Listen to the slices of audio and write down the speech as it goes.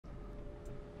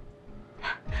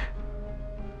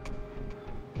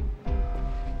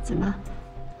怎么？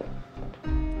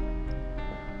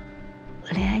我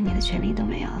连爱你的权利都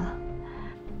没有了？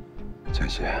江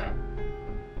喜，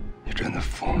你真的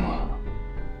疯了！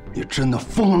你真的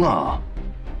疯了！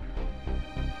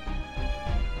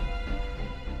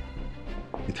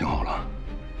你听好了，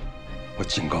我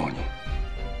警告你，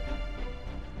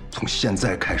从现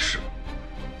在开始，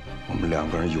我们两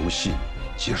个人游戏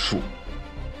结束。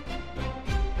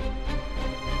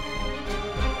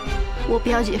我不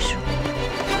要结束。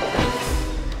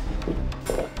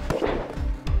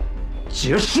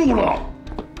结束了。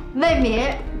魏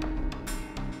敏，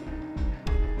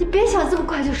你别想这么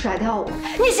快就甩掉我，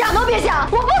你想都别想，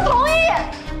我不同意。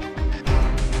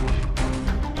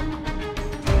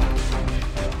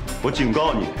我警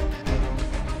告你，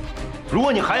如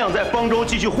果你还想在方舟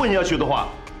继续混下去的话，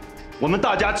我们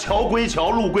大家桥归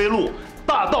桥，路归路，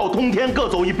大道通天，各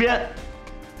走一边，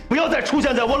不要再出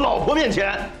现在我老婆面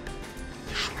前。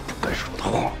说了不该说的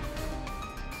话。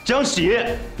江喜，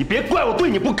你别怪我对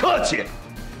你不客气，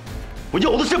我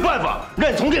有的是办法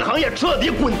让你从这个行业彻底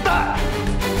滚蛋。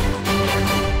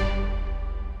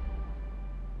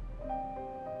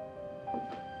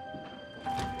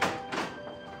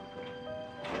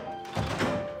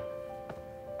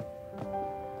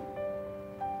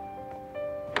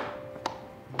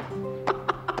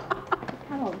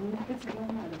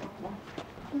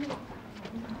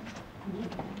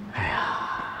哎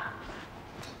呀，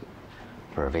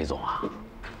不是魏总啊，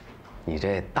你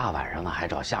这大晚上的还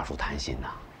找下属谈心呢？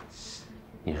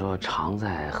你说常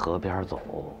在河边走，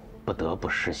不得不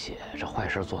湿鞋，这坏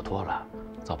事做多了，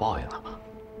遭报应了吧？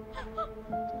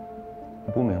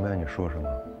我不明白你说什么。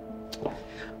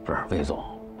不是魏总，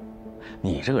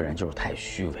你这个人就是太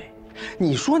虚伪。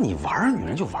你说你玩女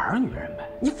人就玩女人呗，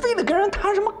你非得跟人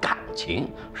谈什么感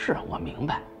情？是啊，我明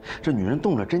白，这女人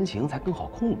动了真情才更好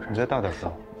控制。你再大点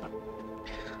声。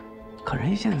可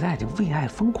人现在就为爱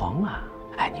疯狂啊！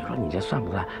哎，你说你这算不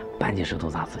算搬起石头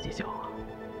砸自己脚啊？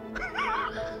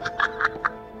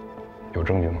有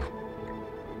证据吗？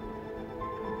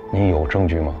你有证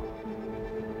据吗？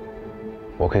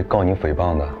我可以告你诽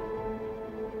谤的。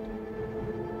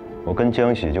我跟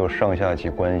江喜就是上下级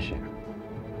关系，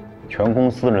全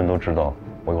公司人都知道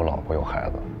我有老婆有孩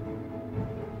子。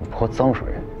你泼脏水，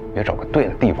别找个对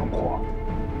的地方泼。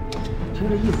听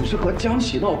这意思是和江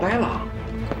喜闹掰了。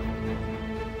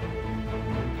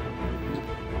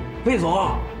魏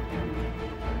总，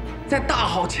在大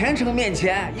好前程面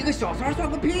前，一个小三算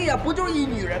个屁呀！不就是一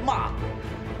女人吗？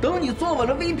等你坐稳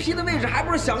了 VP 的位置，还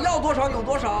不是想要多少有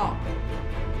多少？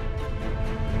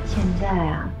现在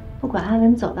啊，不管阿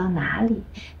文走到哪里，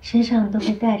身上都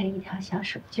会带着一条小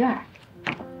手绢儿。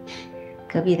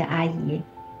隔壁的阿姨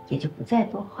也就不再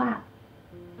多话了。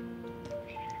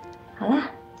好了，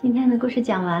今天的故事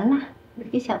讲完了，我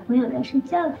给小朋友要睡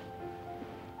觉了。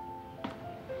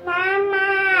妈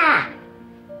妈，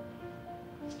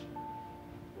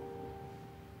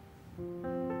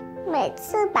每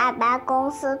次爸爸公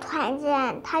司团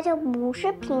建，他就不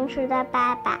是平时的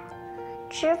爸爸。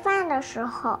吃饭的时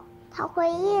候，他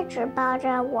会一直抱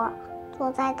着我，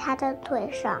坐在他的腿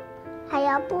上，还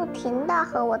要不停地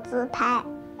和我自拍，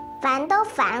烦都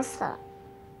烦死了。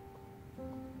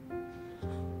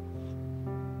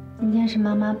今天是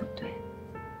妈妈不对，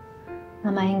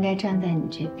妈妈应该站在你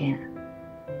这边，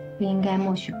不应该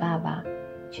默许爸爸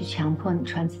去强迫你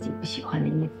穿自己不喜欢的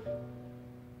衣服。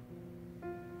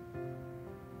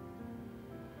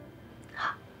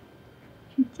好，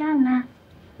睡觉啦。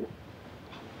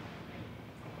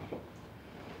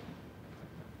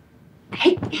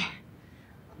哎，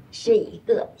睡一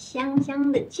个香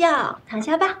香的觉，躺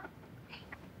下吧。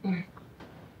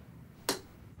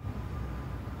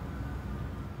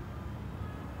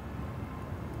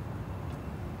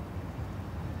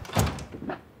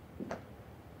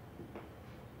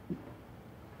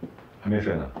还没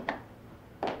睡呢。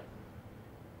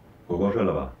火锅睡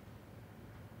了吧？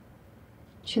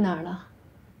去哪儿了？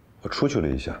我出去了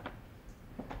一下，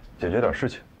解决点事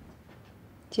情。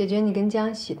解决你跟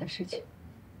江喜的事情。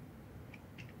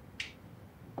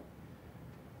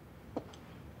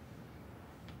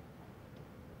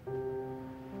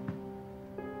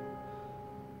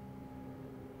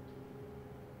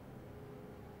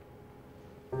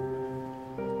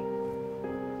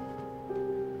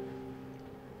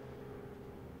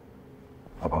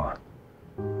老婆，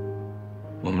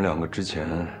我们两个之前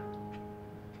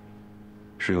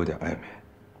是有点暧昧，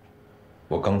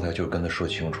我刚才就跟他说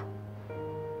清楚，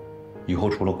以后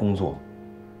除了工作，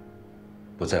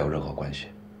不再有任何关系。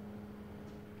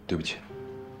对不起，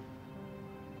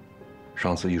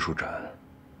上次艺术展，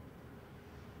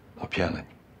我骗了你，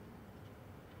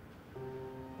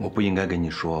我不应该跟你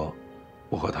说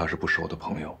我和他是不熟的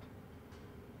朋友，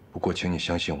不过请你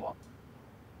相信我，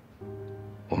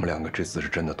我们两个这次是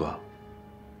真的断了。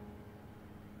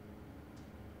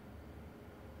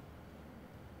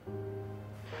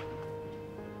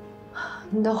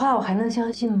你的话我还能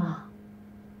相信吗？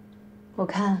我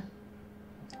看，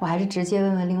我还是直接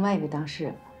问问另外一位当事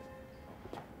人吧。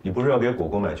你不是要给果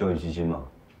果买教育基金吗？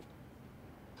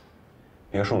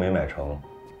别墅没买成，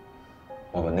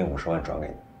我把那50万转给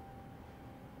你。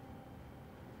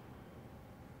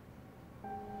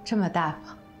这么大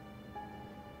方，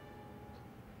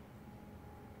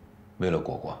为了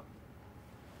果果，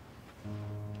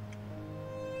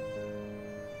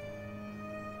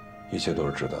一切都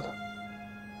是值得的。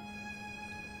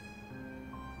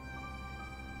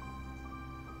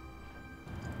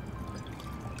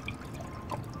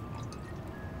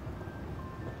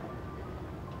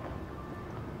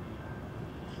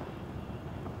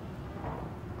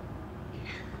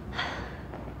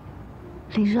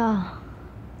林双，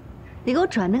你给我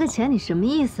转那个钱，你什么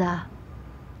意思啊？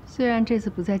虽然这次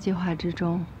不在计划之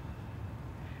中，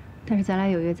但是咱俩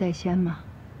有约在先嘛，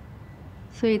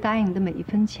所以答应你的每一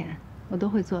分钱，我都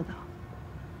会做到。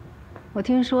我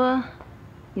听说，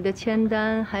你的签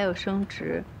单还有升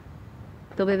职，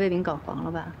都被魏明搞黄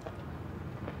了吧？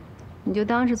你就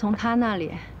当是从他那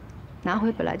里拿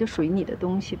回本来就属于你的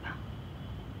东西吧。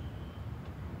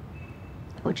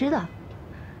我知道，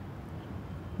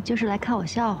你就是来看我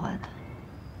笑话的。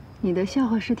你的笑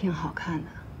话是挺好看的，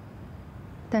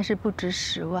但是不值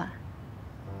10万。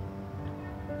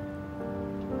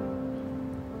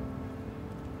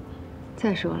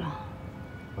再说了，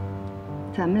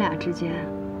咱们俩之间，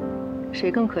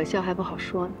谁更可笑还不好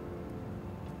说呢。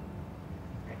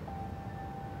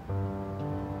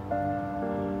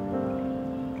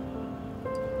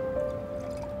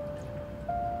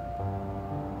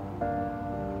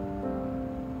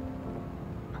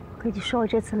我跟你说，我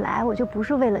这次来，我就不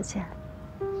是为了钱。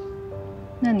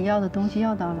那你要的东西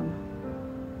要到了吗？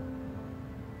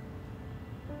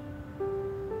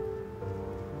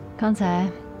刚才，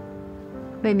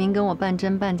魏明跟我半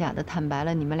真半假的坦白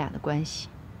了你们俩的关系，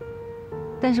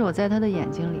但是我在他的眼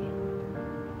睛里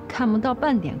看不到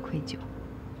半点愧疚。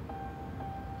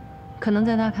可能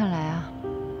在他看来啊，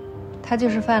他就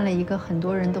是犯了一个很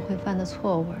多人都会犯的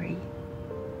错误而已。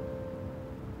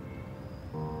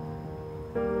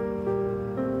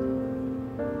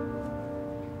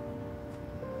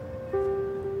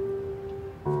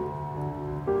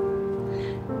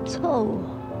错误。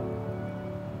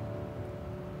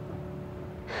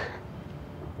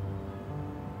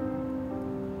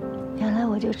原来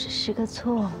我就只是个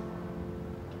错误。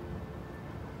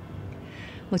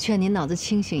我劝你脑子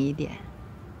清醒一点，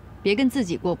别跟自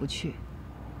己过不去。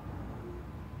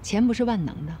钱不是万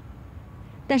能的，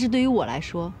但是对于我来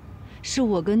说，是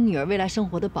我跟女儿未来生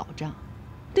活的保障。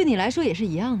对你来说也是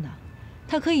一样的，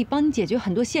它可以帮你解决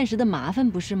很多现实的麻烦，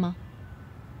不是吗？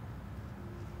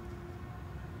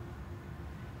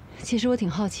其实我挺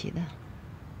好奇的，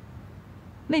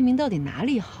魏明到底哪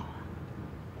里好啊，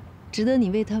值得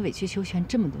你为他委曲求全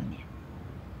这么多年？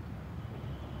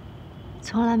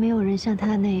从来没有人像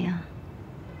他那样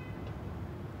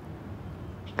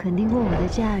肯定过我的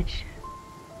价值。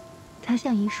他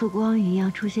像一束光一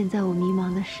样出现在我迷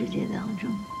茫的世界当中。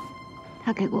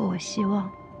他给过我希望，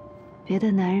别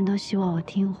的男人都希望我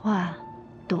听话、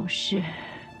懂事、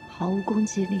毫无攻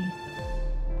击力，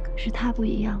可是他不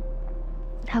一样。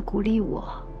他鼓励我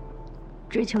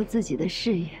追求自己的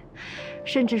事业，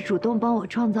甚至主动帮我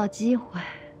创造机会。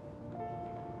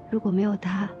如果没有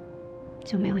他，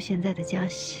就没有现在的江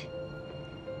喜。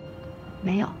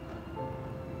没有，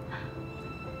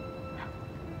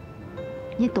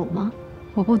你懂吗？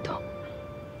我不懂，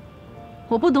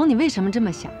我不懂你为什么这么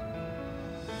想。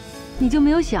你就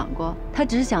没有想过，他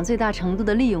只是想最大程度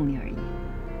的利用你而已。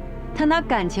他拿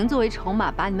感情作为筹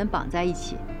码，把你们绑在一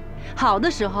起。好的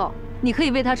时候，你可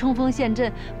以为他冲锋陷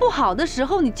阵；不好的时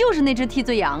候，你就是那只替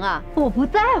罪羊啊！我不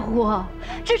在乎，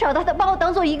至少他把我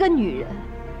当做一个女人，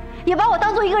也把我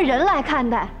当做一个人来看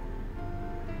待。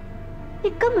你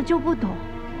根本就不懂，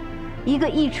一个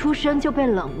一出生就被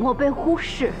冷漠、被忽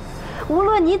视，无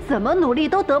论你怎么努力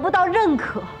都得不到认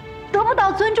可、得不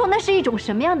到尊重，那是一种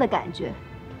什么样的感觉？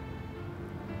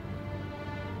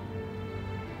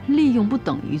利用不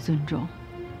等于尊重，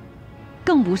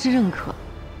更不是认可。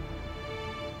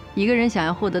一个人想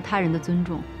要获得他人的尊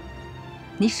重，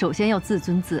你首先要自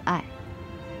尊自爱。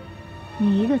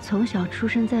你一个从小出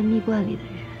生在蜜罐里的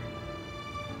人，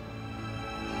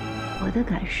我的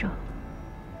感受，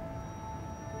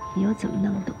你又怎么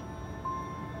能懂？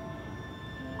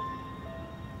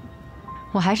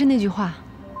我还是那句话，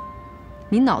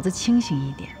你脑子清醒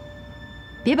一点，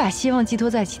别把希望寄托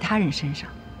在其他人身上。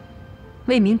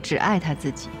魏明只爱他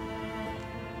自己，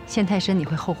陷太深你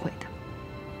会后悔的。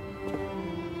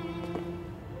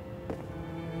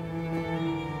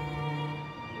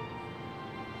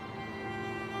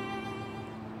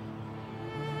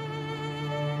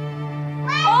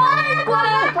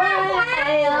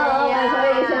哎呦，我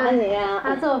可以想你啊！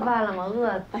他做饭了吗？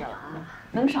饿死了啊！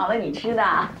能少了你吃的？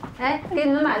哎，给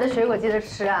你们买的水果记得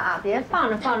吃啊！别放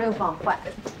着放着又放坏。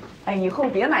哎，以后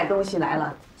别买东西来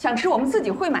了，想吃我们自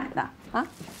己会买的啊！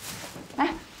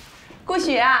哎，顾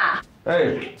许啊！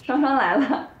哎，双双来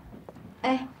了。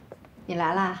哎，你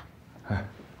来啦？哎，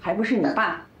还不是你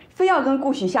爸非要跟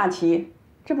顾许下棋，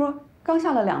这不刚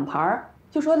下了2盘，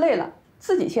就说累了，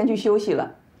自己先去休息了，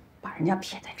把人家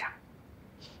撇在这儿。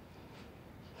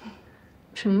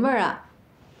什么味儿啊？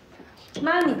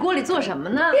妈，你锅里做什么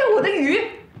呢？哎呀，我的鱼！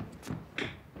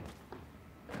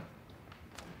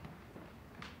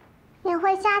你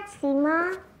会下棋吗？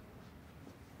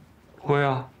会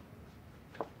啊。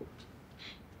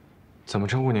怎么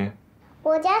称呼您？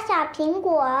我叫小苹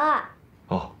果。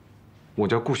哦，我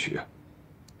叫顾许。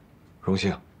荣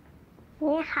幸。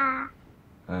你好。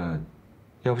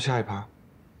要不下一盘？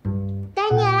该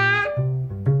你啦。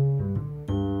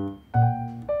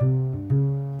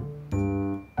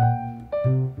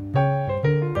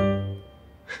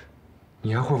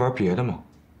你还会玩别的吗？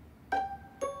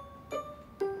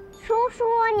叔叔，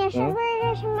你是不是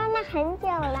认识妈妈很久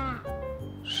了？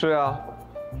是啊。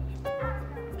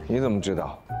你怎么知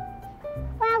道？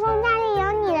外公家里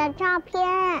有你的照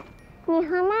片，你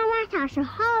和妈妈小时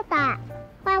候的。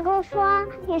外公说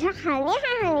你是很厉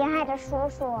害的叔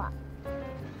叔。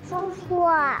叔叔，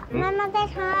妈妈在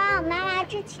成了妈妈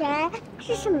之前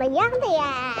是什么样的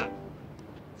呀？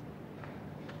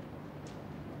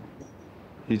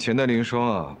以前的林双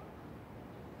啊，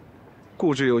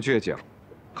固执又倔强，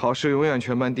考试永远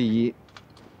全班第一，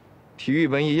体育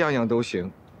文艺样样都行。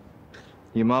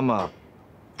你妈妈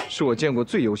是我见过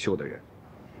最优秀的人。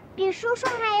比叔叔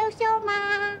还优秀吗？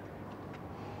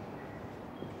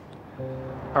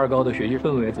二高的学习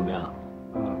氛围怎么样？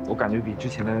我感觉比之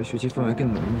前的学习氛围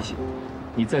更浓一些。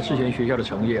你在之前学校的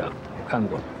成绩啊，我看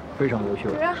过，非常优秀。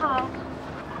主任好。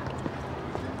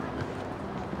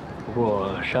不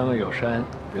过山外有山，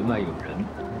人外有人，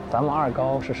咱们二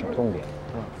高是省重点。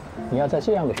你要在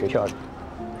这样的学校里。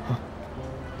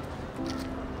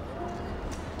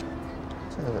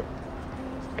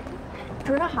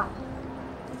主任好，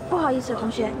不好意思，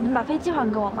同学，你们把飞机还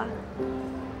给我吧。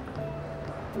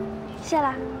谢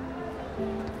啦。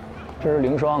这是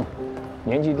林双，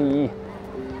年级第一。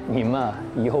你们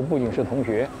以后不仅是同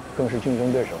学，更是竞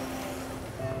争对手。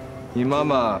你妈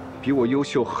妈比我优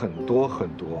秀很多很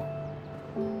多。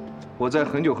我在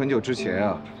很久很久之前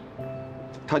啊，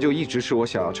她就一直是我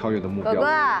想要超越的目标。果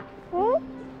果，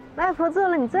外婆做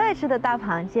了你最爱吃的大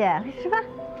螃蟹，快吃饭。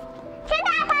吃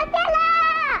大螃蟹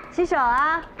了！洗手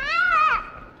啊！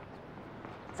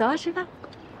走啊，吃饭。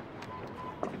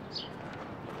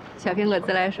小苹果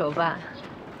自来熟吧，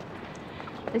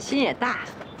他心也大。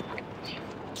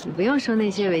你不用说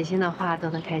那些违心的话都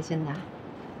能开心的。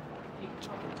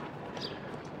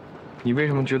你为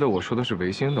什么觉得我说的是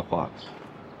违心的话呢？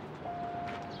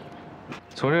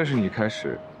从认识你开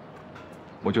始，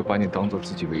我就把你当做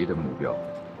自己唯一的目标。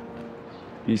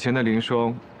以前的林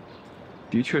双，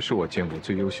的确是我见过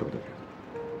最优秀的人。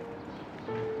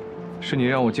是你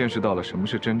让我见识到了什么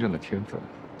是真正的天分。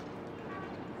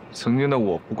曾经的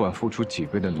我，不管付出几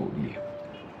倍的努力，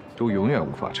都永远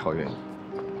无法超越你。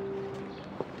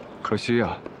可惜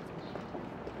啊，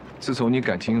自从你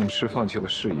感情用事放弃了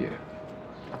事业，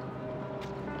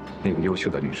那个优秀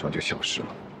的林双就消失了。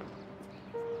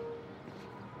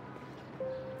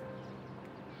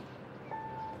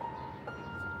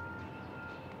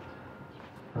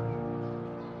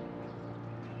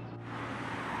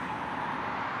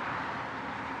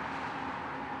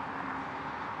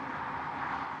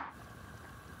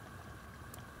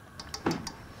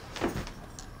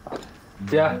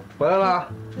姐，回来了，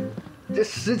这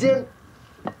时间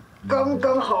刚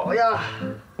刚好呀。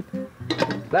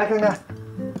来看看，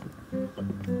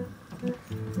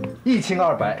一清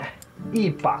200，一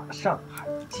把上海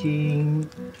青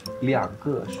，2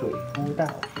个水夫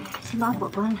蛋。先把火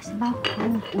关了，先把火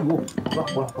关了。哎呦，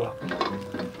不了。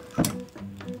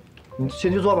你先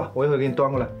去做吧，我一会儿给你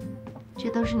端过来。这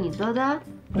都是你做的？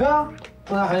对啊，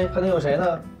不然还能有谁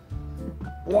呢？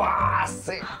哇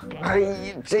塞，哎，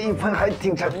这一盆还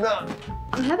挺沉的。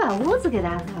你还把屋子给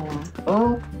打扫了？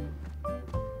嗯。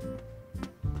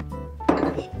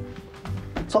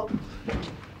走。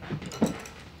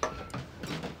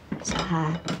小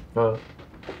海。嗯。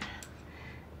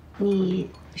你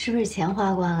你是不是钱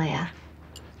花光了呀？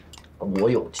我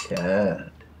有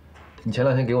钱，你前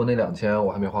2天给我那2000，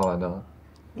我还没花完呢。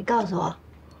你告诉我，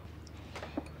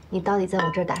你到底在我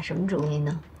这儿打什么主意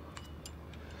呢？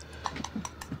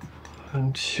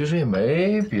其实也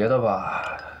没别的吧，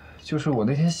就是我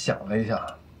那天想了一下，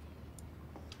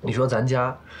你说咱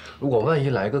家如果万一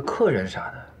来个客人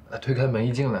啥的，推开门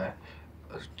一进来，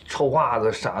臭袜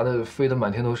子啥的飞得满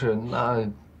天都是，那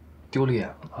丢了眼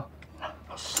了。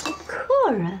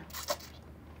客人？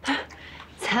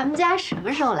咱们家什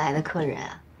么时候来的客人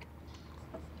啊？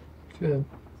这，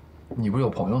你不是有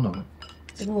朋友呢吗？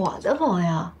我的朋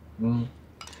友？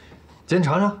今天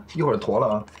尝尝，一会儿坨了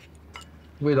啊，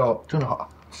味道正好。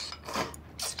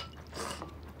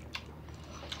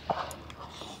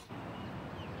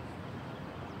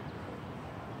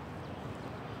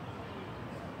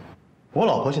我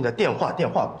老婆现在电话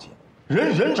不接，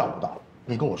人找不到。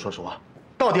你跟我说实话，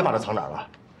到底把她藏哪儿了？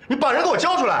你把人给我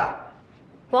交出来！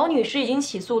王女士已经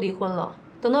起诉离婚了，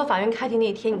等到法院开庭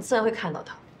那天，你自然会看到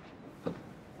她。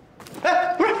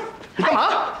哎，不是，你干嘛？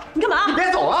你干嘛？你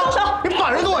别走啊！松手！你把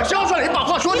人给我交出来！你把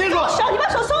话说清楚！放手！你把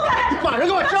手松开！你把人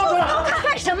给我交出来！松开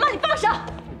干什么？你放手！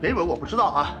你别以为我不知道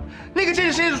啊！那个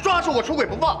监事抓住我出轨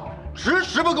不放，迟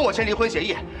迟不跟我签离婚协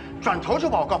议，转头就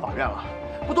把我告法院了。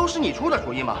不都是你出的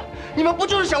主意吗？你们不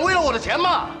就是想为了我的钱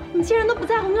吗？你既然都不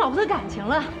在乎你老婆的感情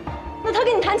了，那他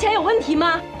跟你谈钱有问题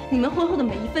吗？你们婚后的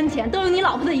每一分钱都有你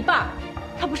老婆的一半，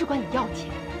他不是管你要钱，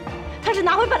他是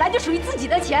拿回本来就属于自己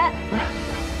的钱。不是，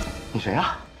你谁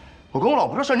啊？我跟我老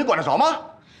婆的事你管得着吗？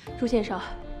朱先生，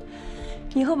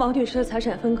你和王女士的财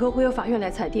产分割会由法院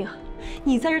来裁定，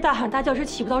你在这大喊大叫是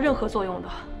起不到任何作用的。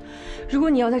如果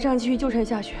你要再这样继续纠缠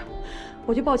下去，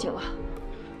我就报警了。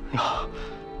呀，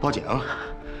报警？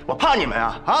我怕你们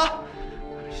啊！啊，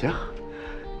行，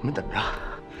你们等着，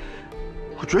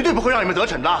我绝对不会让你们得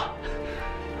逞的。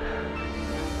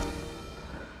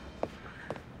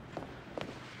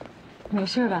没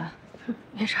事吧？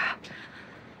没事，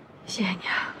谢谢你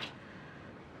啊。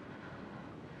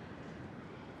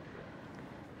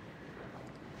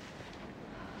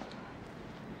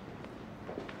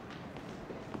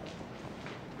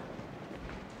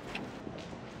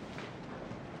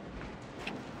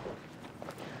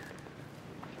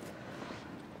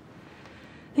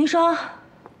林双，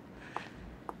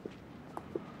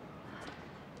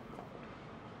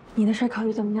你的事考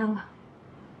虑怎么样了？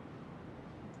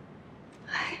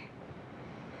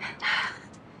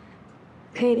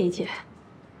可以理解。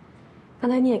刚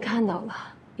才你也看到了，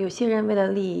有些人为了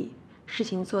利益，事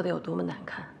情做得有多么难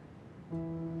看。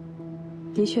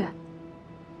的确，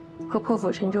和破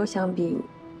釜沉舟相比，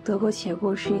得过且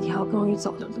过是一条更容易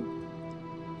走的路。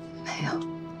没有，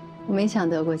我没想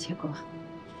得过且过。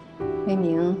魏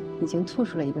明已经吐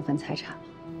出了一部分财产了，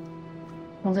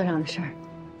工作上的事儿，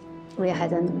我也还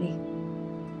在努力。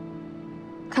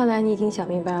看来你已经想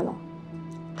明白了。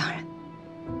当然。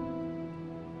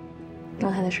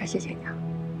刚才的事，谢谢你啊。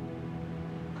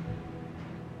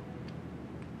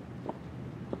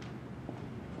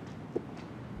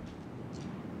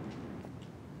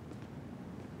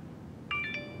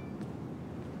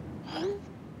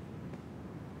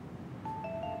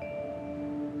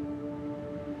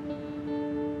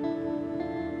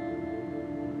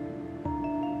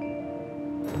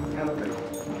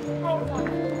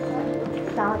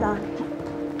早。早。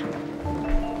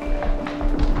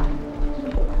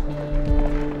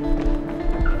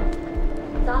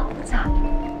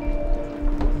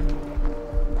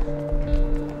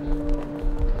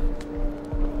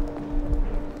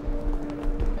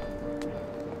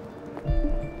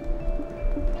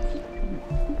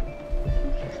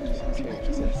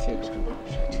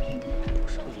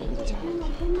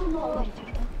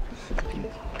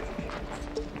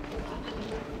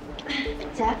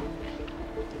姐，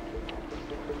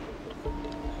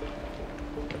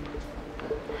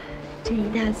这一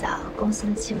大早公司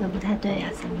的气氛不太对呀，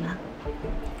怎么了？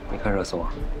没看热搜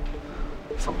啊？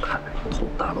冯凯捅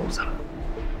大娄子了，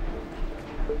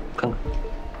看看。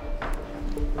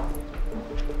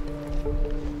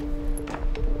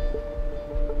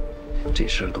这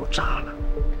事儿都炸了。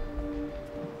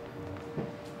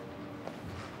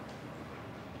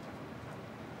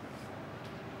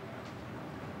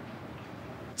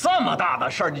这么大的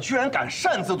事儿，你居然敢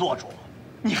擅自做主，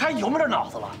你还有没有点脑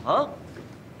子了啊？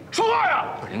说话呀！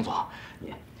不是林总，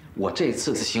我这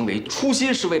次的行为初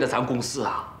心是为了咱公司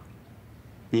啊。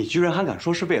你居然还敢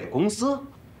说是为了公司？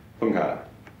冯凯，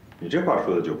你这话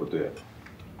说的就不对了。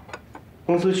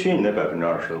公司缺你那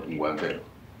20%的公关费了，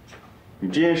你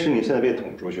这件事你现在被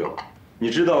捅出去了。你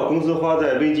知道公司花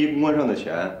在危机公关上的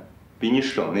钱，比你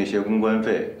省那些公关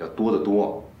费要多得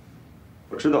多。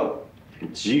我知道，你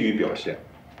急于表现。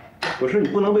可是你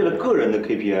不能为了个人的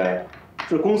KPI，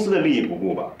 这公司的利益不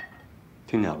顾吧？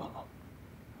听见了吗？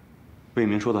魏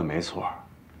民说的没错。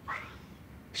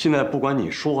现在不管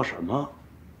你说什么，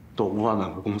都无法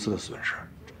挽回公司的损失。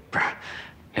不是，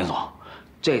林总，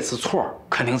这次错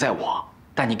肯定在我，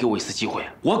但你给我一次机会，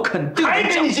我肯定还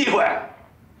给你机会。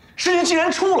事情既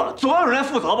然出了，总要有人来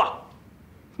负责吧？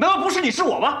难道不是你是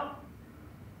我吗？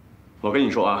我跟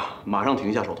你说啊，马上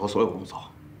停下手头所有工作，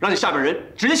让你下边人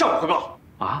直接向我汇报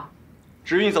啊。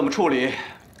至于你怎么处理，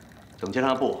等监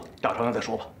察部调查完再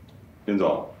说吧。林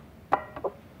总，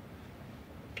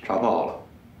查报了。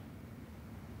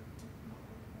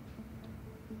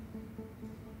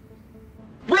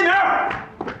魏明，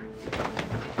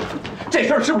这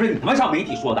事儿是不是你们向媒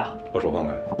体说的？把手放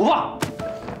开！不放！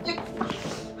你，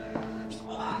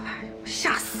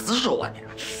吓死我你！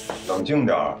冷静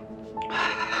点儿，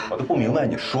我都不明白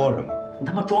你说什么。你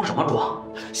他妈装什么装？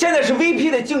现在是 VP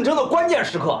的竞争的关键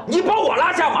时刻，你把我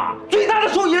拉下马，最大的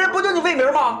受益人不就你魏明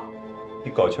吗？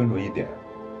你搞清楚一点，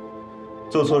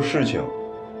做错事情、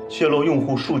泄露用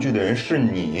户数据的人是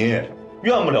你，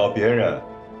怨不了别人。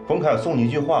冯凯送你一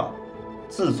句话：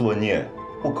自作孽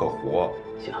不可活。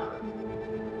行，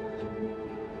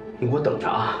你给我等着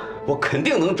啊！我肯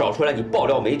定能找出来你爆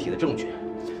料媒体的证据。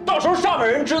到时候上面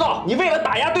人知道你为了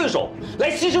打压对手来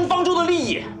牺牲方舟的利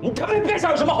益，你他妈别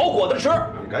想有什么好果子吃！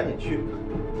你赶紧去，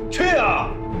去啊！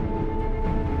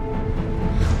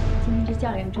今天是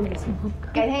教员证的送后，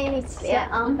改天一起练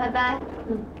啊，拜拜。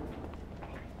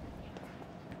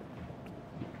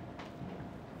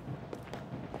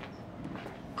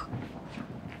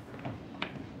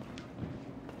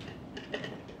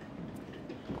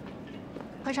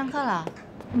快上课了，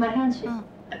马上去。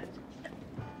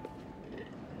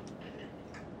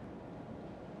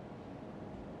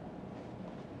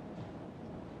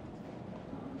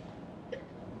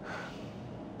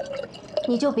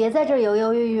你就别在这儿犹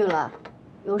犹豫豫了，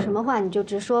有什么话你就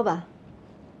直说吧。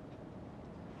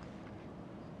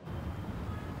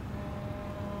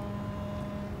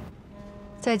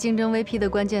在竞争 VP 的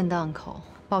关键档口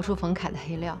爆出冯凯的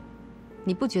黑料，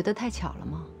你不觉得太巧了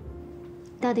吗？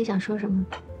到底想说什么？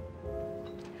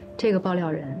这个爆料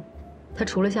人，他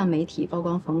除了向媒体曝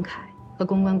光冯凯和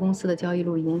公关公司的交易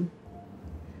录音，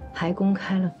还公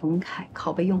开了冯凯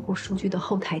拷贝用户数据的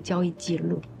后台交易记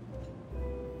录。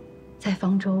在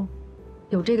方舟，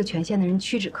有这个权限的人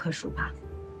屈指可数吧？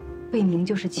魏明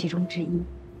就是其中之一。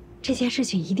这件事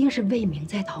情一定是魏明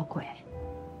在捣鬼。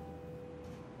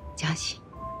江喜，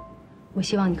我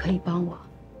希望你可以帮我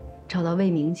找到魏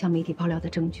明向媒体爆料的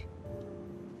证据。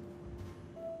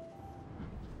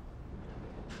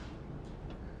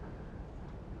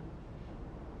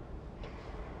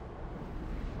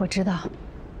我知道，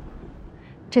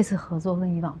这次合作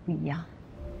跟以往不一样，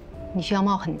你需要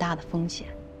冒很大的风险。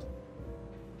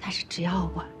但是只要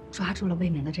我抓住了魏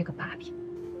明的这个把柄，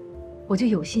我就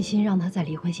有信心让他在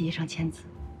离婚协议上签字。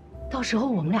到时候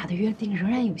我们俩的约定仍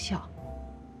然有效。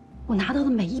我拿到的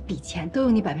每一笔钱都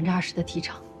有你20%的提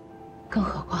成，更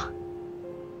何况，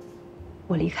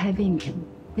我离开魏明，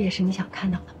不也是你想看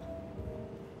到的吗？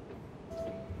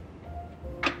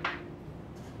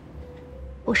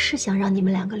我是想让你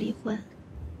们两个离婚，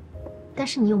但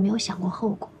是你有没有想过后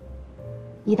果？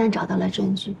一旦找到了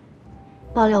证据，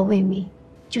爆料魏明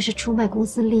就是出卖公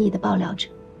司利益的爆料者，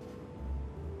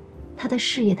他的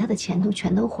事业、他的前途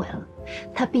全都毁了。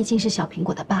他毕竟是小苹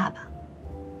果的爸爸，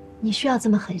你需要这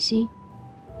么狠心？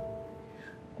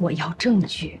我要证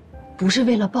据，不是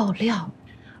为了爆料，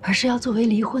而是要作为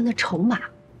离婚的筹码。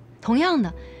同样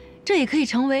的，这也可以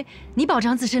成为你保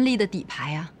障自身利益的底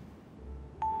牌啊。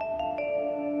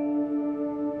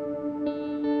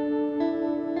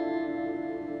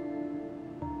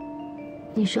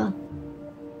你说，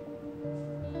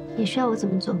你需要我怎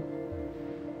么做？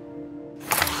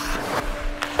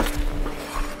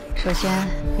首先，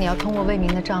你要通过魏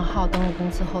明的账号登录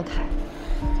公司后台。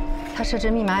他设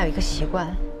置密码有一个习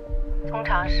惯，通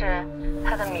常是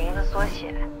他的名字缩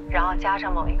写，然后加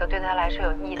上某一个对他来说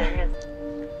有意义的日子。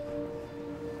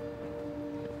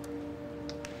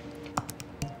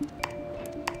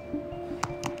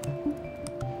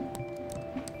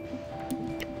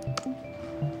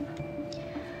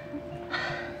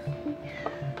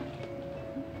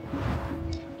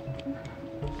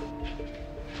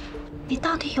你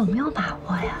到底有没有把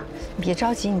握呀？别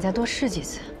着急，你再多试几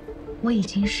次。我已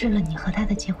经试了你和他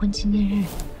的结婚纪念日，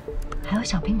还有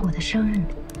小苹果的生日，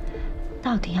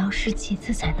到底要试几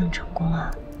次才能成功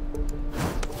啊？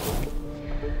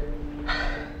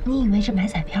你以为是买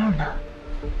彩票呢？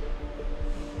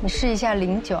你试一下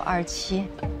0927。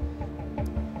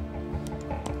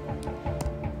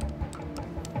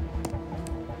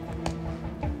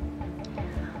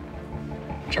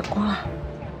成功了。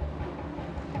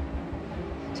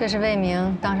这是魏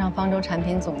明当上方舟产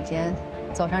品总监，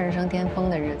走上人生巅峰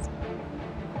的日子。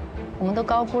我们都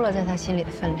高估了在他心里的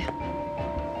分量。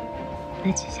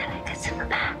那接下来该怎么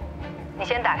办？你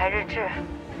先打开日志，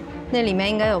那里面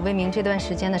应该有魏明这段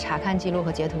时间的查看记录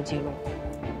和截图记录。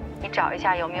你找一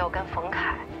下有没有跟冯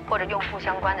凯或者用户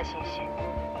相关的信息。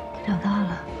找到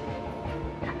了，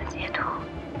他的截图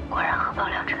果然和爆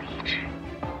料者一致。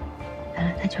原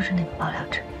来他就是那个爆料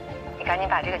者。你赶紧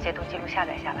把这个截图记录下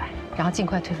载下来，然后尽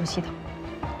快退出系统。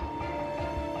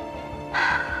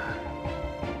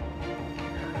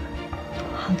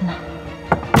好的。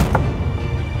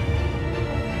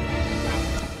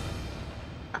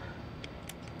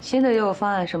新的业务方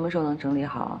案什么时候能整理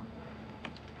好？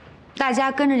大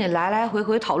家跟着你来来回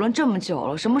回讨论这么久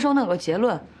了，什么时候能有个结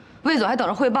论？魏总还等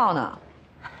着汇报呢。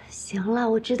行了，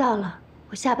我知道了，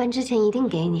我下班之前一定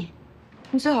给你。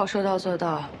你最好说到做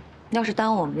到，要是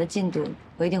耽误我们的进度，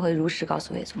我一定会如实告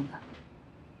诉魏总的。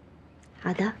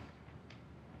好的。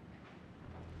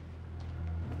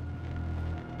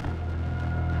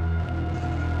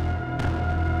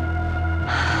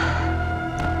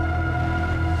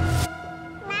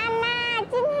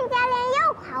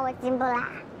进步啦！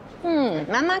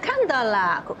妈妈看到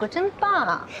了，果果真棒。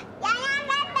洋洋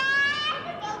拜拜，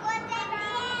果果再见，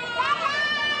拜拜。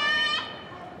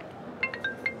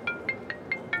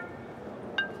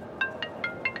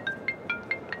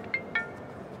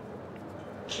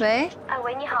喂，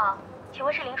喂，你好，请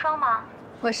问是林双吗？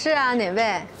我是啊，哪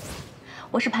位？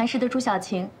我是磐石的朱小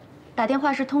晴，打电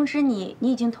话是通知你，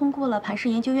你已经通过了磐石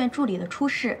研究院助理的初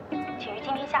试，请于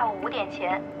今天下午5点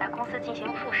前来公司进行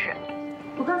复试。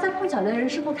我刚才碰巧在人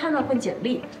事部看到份简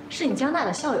历，是你江大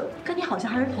的校友，跟你好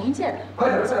像还是同一届。快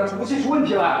点，再不技术问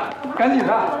题了，赶紧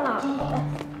的！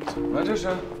怎么了这是？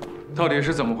到底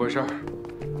是怎么回事？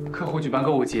客户举办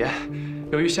购物节，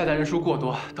由于下单人数过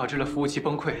多，导致了服务器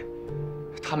崩溃。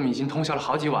他们已经通宵了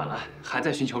好几晚了，还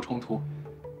在寻求冲突。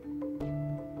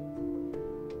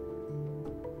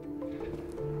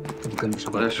你跟不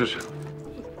上，我再试试。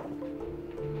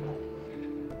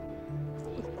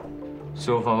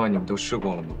所有方法你们都试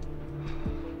过了吗？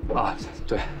啊，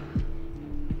对。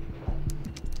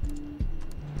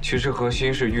其实核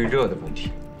心是预热的问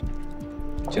题。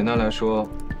简单来说，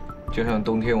就像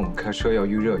冬天我们开车要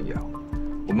预热一样，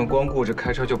我们光顾着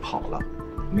开车就跑了，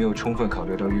没有充分考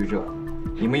虑到预热。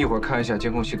你们一会儿看一下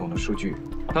监控系统的数据，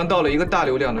当到了一个大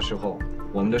流量的时候，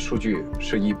我们的数据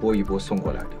是一波一波送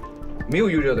过来的；没有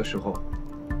预热的时候，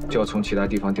就要从其他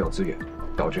地方调资源，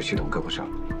导致系统跟不上。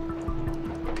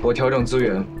我调整资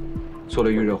源，做了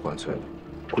预热缓存，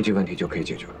估计问题就可以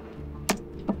解决了。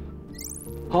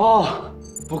哦，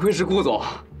不愧是顾总。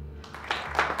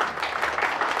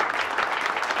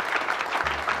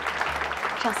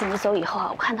上次你走以后啊，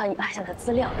我看到你按下的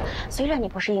资料，虽然你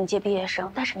不是应届毕业生，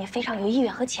但是你非常有意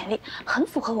愿和潜力，很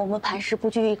符合我们磐石不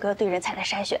拘一格对人才的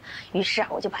筛选。于是啊，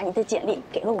我就把你的简历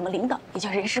给了我们领导，也就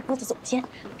是人事部的总监，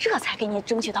这才给你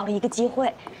争取到了一个机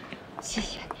会。谢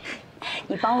谢你。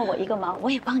你帮了我一个忙，我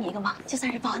也帮你一个忙，就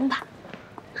算是报恩吧。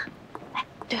哎，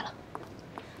对了，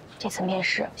这次面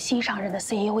试新上任的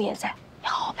CEO 也在，要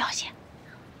好好表现。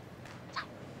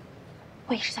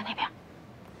会议室在那边。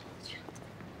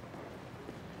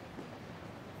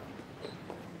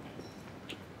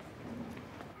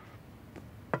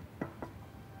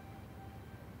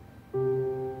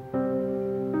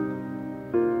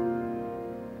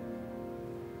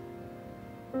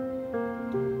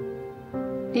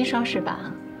林双是吧？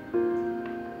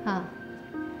啊，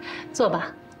坐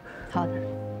吧。好的。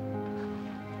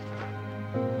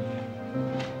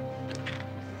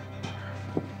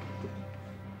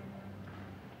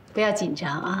不要紧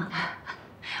张啊，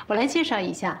我来介绍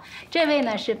一下，这位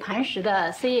呢是磐石的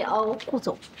CEO 顾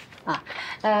总，啊，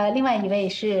另外一位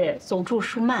是总助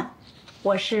舒曼，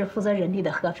我是负责人力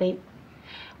的何飞，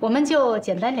我们就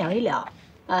简单聊一聊，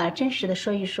真实的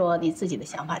说一说你自己的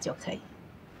想法就可以。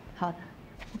好的。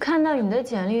我看到你的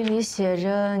简历里写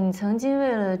着，你曾经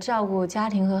为了照顾家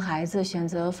庭和孩子，选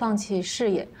择放弃事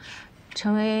业，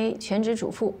成为全职主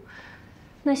妇。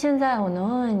那现在我能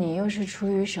问问你，又是出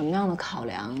于什么样的考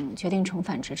量，决定重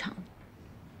返职场？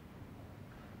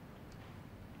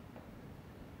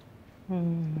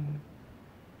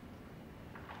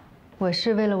我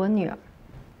是为了我女儿，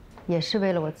也是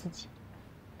为了我自己。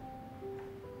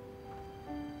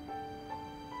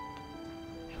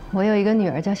我有一个女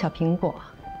儿叫小苹果。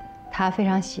她非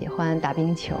常喜欢打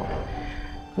冰球，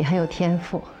也很有天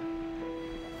赋。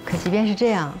可即便是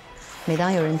这样，每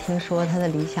当有人听说她的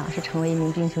理想是成为一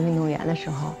名冰球运动员的时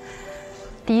候，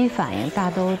第一反应大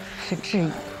都是质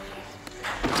疑。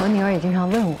我女儿也经常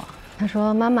问我，她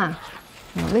说：“妈妈，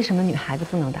为什么女孩子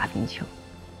不能打冰球？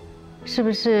是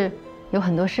不是有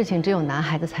很多事情只有男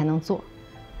孩子才能做？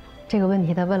这个问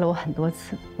题他问了我很多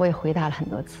次，我也回答了很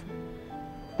多次，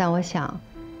但我想，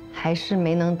还是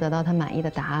没能得到他满意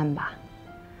的答案吧。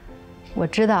我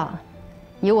知道，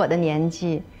以我的年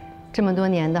纪，这么多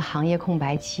年的行业空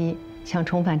白期，想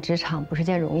重返职场不是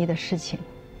件容易的事情。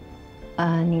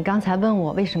你刚才问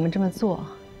我为什么这么做？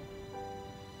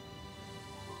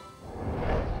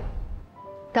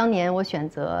当年我选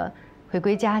择回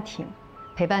归家庭，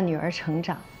陪伴女儿成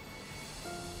长，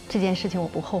这件事情我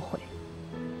不后悔。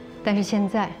但是现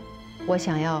在，我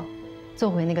想要做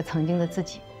回那个曾经的自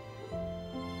己，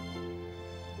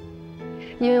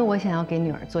因为我想要给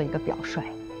女儿做一个表率，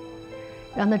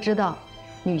让她知道，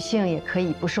女性也可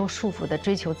以不受束缚地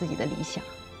追求自己的理想。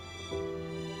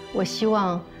我希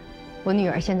望我女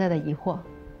儿现在的疑惑，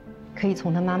可以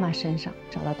从她妈妈身上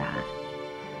找到答案。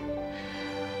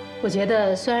我觉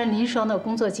得虽然林双的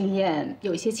工作经验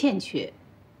有一些欠缺，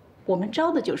我们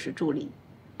招的就是助理，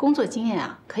工作经验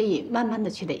啊可以慢慢的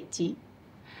去累积。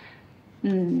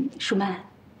舒曼，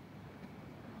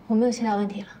我没有其他问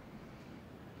题了。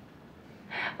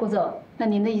顾总，那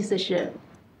您的意思是？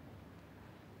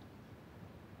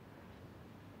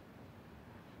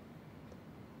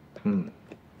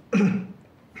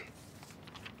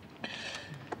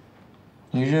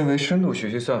你认为深度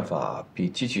学习算法比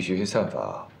机器学习算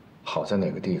法好在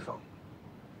哪个地方？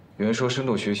有人说深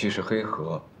度学习是黑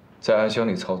盒，在暗箱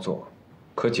里操作，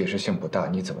可解释性不大，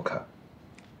你怎么看？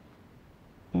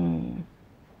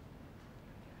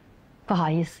不好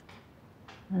意思，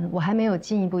我还没有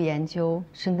进一步研究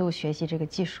深度学习这个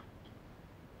技术。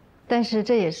但是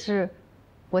这也是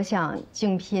我想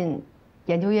竞聘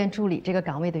研究院助理这个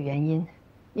岗位的原因，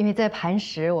因为在磐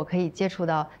石我可以接触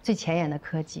到最前沿的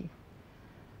科技。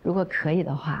如果可以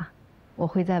的话，我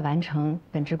会在完成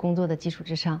本职工作的基础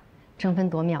之上，争分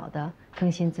夺秒地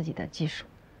更新自己的技术。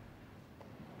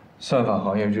算法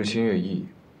行业日新月异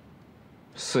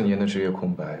，4年的职业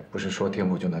空白不是说填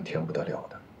补就能填补得了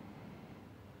的。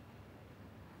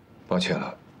抱歉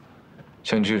了，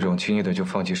像你这种轻易的就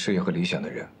放弃事业和理想的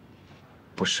人，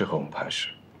不适合我们磐石。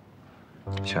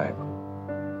下一个。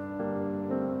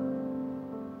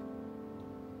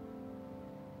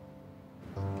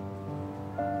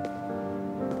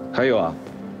还有啊，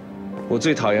我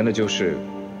最讨厌的就是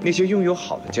那些拥有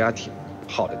好的家庭、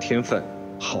好的天分、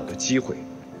好的机会，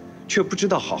却不知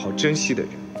道好好珍惜的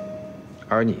人，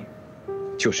而你，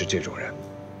就是这种人。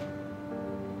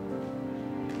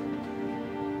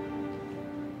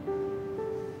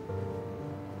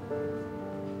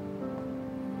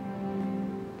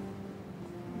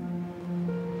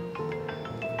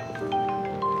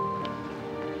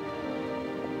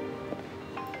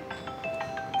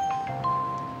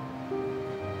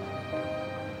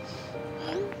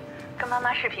妈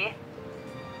妈视频。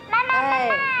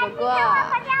果果，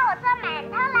回家我做馒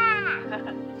头啦！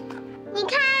你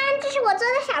看，这是我做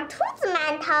的小兔子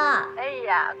馒头。哎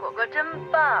呀，果果真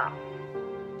棒！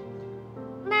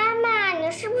妈妈，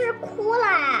你是不是哭了？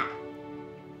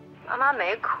妈妈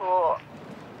没哭，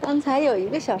刚才有一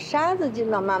个小沙子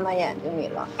进到妈妈眼睛里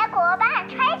了。那果果帮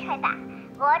你吹一吹吧，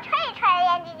果果吹一吹，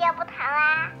眼睛就不疼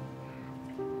啦。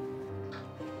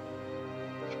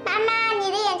妈妈，你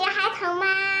的眼睛还疼吗？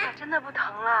真的不疼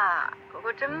了，果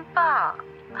果真棒。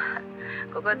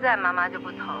果果在，妈妈就不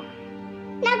疼。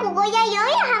那果果要永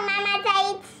远和妈妈在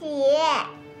一起。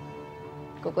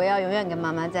果果要永远跟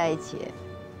妈妈在一起。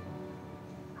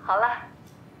好了，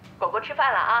果果吃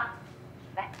饭了啊，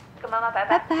来跟妈妈拜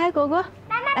拜。拜拜，果果。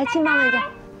来亲妈妈一下。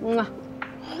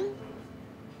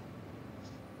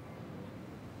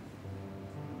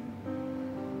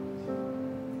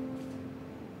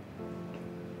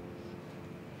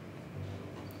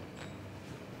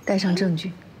带上证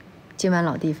据，今晚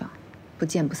老地方，不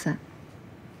见不散。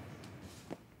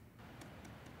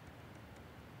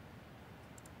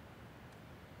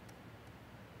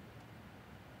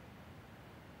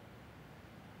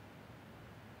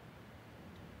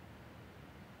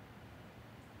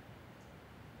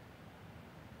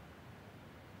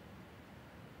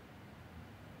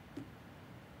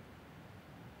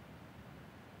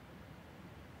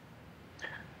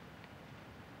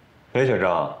哎，小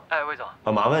张。哎，魏总。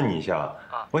麻烦你一下，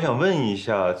我想问一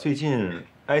下，最近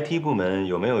IT 部门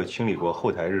有没有清理过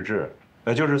后台日志？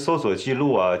就是搜索记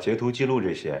录啊、截图记录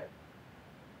这些。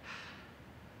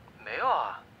没有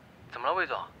啊，怎么了，魏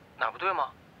总？哪儿不对吗？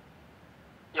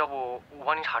要不我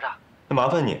帮您查查。那麻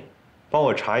烦你，帮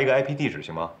我查一个 IP 地址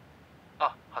行吗？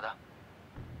啊，好的。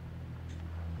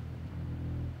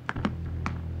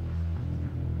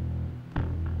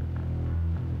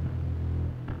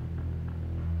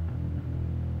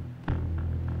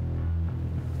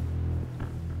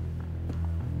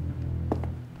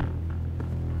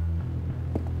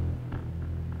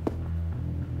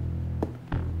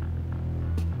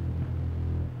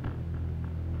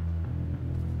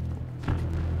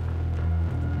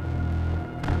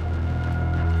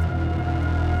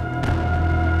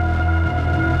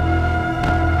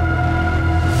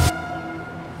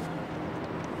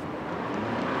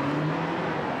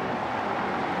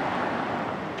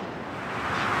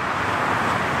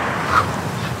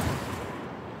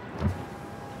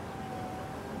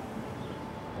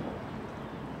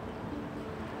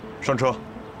上车。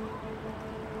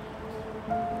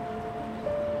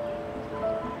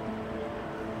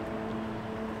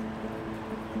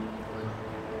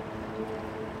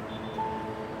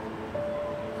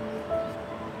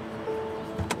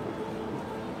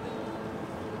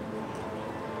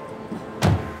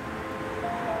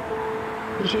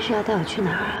你这是要带我去哪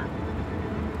儿啊？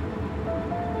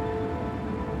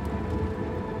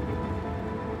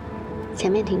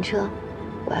前面停车，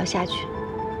我要下去。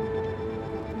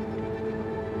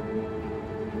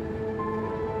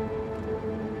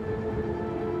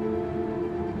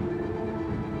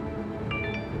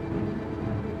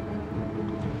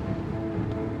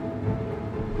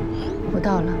我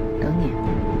到了，等你。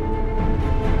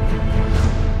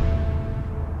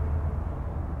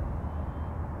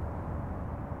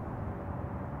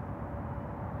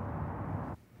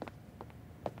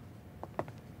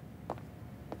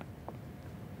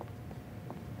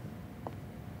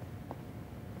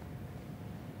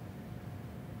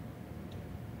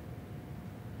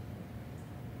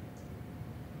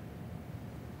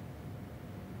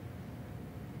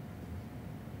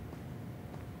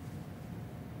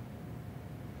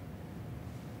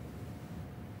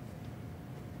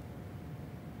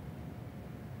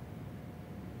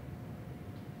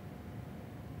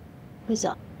魏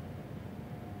总，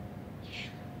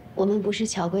我们不是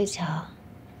桥归桥，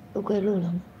路归路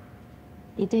了吗？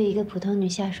你对一个普通女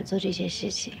下属做这些事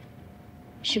情，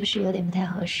是不是有点不太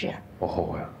合适啊？我后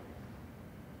悔了。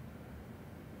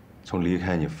从离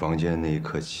开你房间那一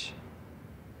刻起，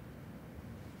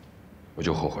我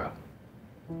就后悔了。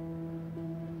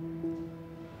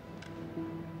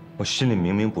我心里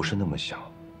明明不是那么想，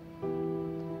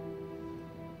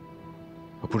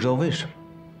我不知道为什么。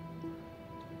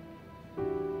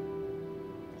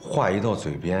 话一到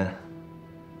嘴边，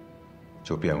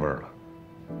就变味儿了。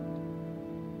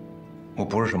我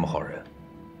不是什么好人。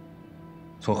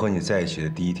从和你在一起的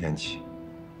第一天起，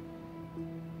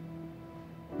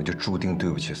我就注定对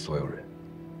不起所有人。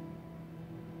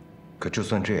可就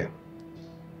算这样，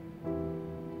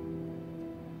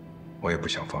我也不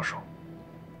想放手。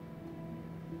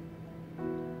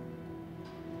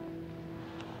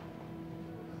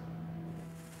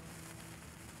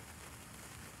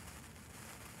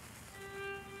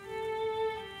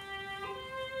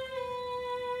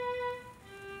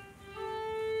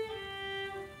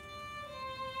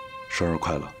 生日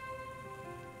快乐！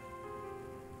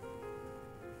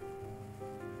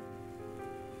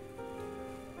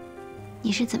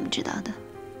你是怎么知道的？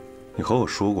你和我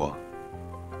说过，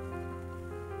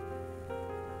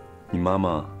你妈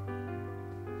妈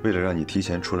为了让你提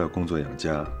前出来工作养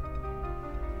家，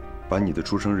把你的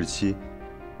出生日期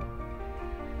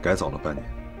改早了半年，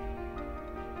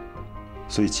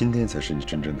所以今天才是你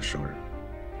真正的生日。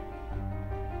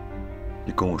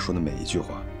你跟我说的每一句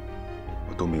话，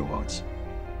我都没有忘记。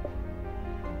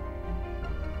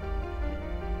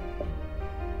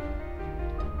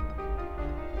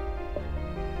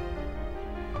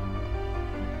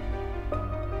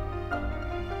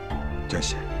 江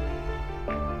喜，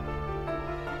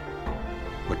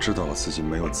我知道我自己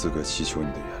没有资格祈求你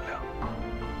的原谅，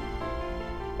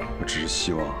我只是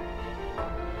希望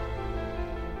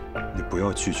你不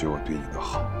要拒绝我对你的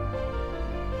好。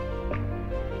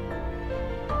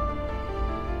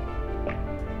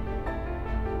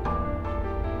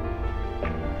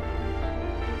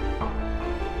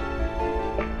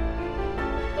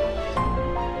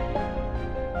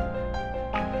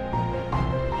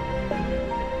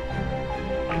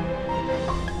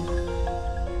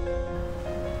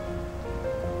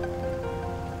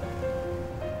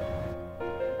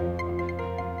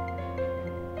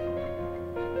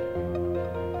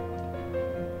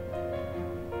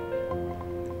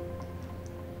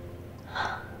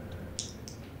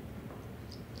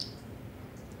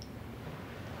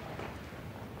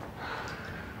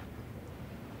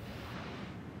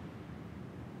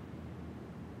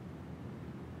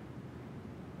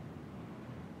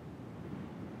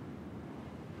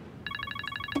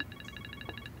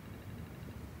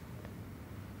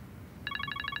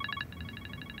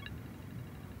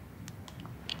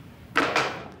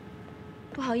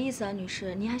不好意思啊，女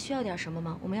士，您还需要点什么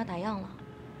吗？我们要打烊了。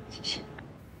谢谢。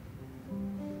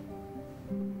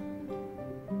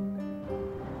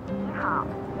你好，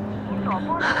您所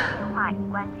拨打的电话已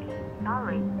关机。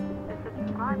Sorry, the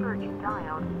subscriber you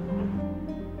dialed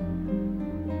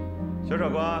is... 小傻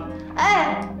瓜，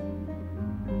哎，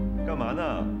干嘛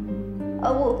呢？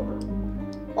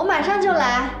我马上就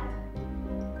来。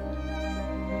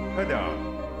快点儿。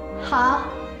好。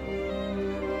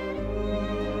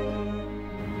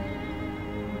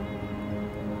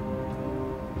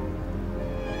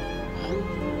 哎，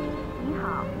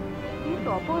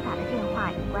所拨打的电话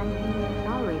已关机。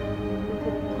Sorry, the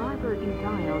subscriber you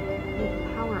dialed is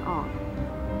power off.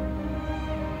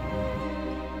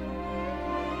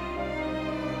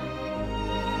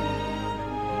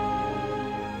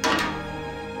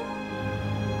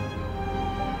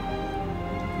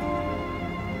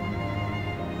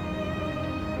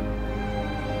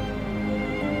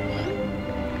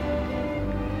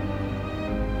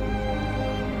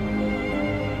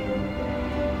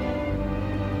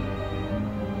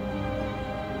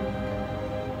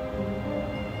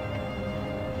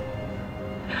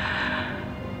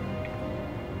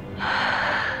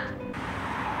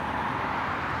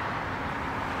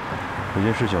 有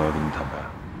件事情我要跟你坦白。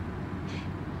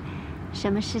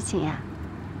什么事情呀？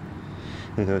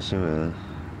那条新闻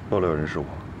爆料人是我。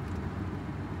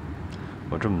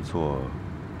我这么做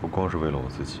不光是为了我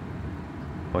自己，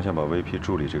我想把 VP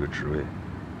助理这个职位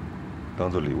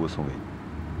当做礼物送给你，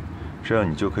这样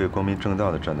你就可以光明正大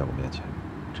的站在我面前，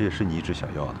这也是你一直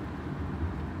想要的。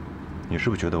你是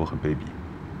不是觉得我很卑鄙？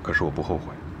可是我不后悔。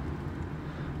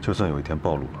就算有一天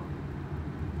暴露了，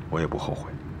我也不后悔。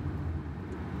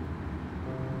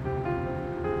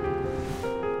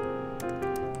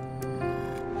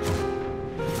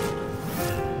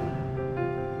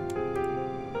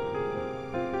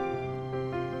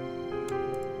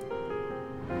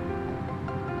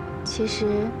其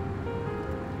实，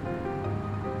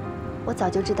我早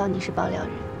就知道你是爆料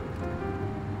人。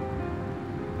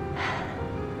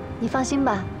你放心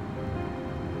吧，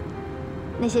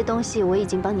那些东西我已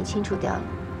经帮你清除掉了，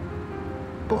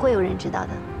不会有人知道的。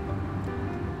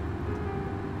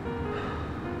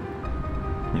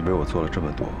你为我做了这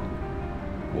么多，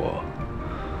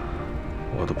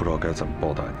我都不知道该怎么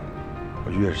报答你。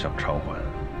我越是想偿还，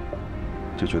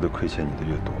就觉得亏欠你的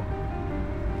越多。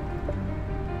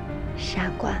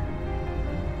傻瓜，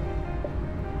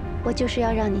我就是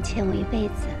要让你欠我一辈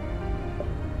子。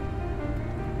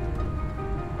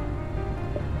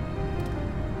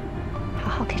好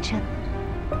好开车。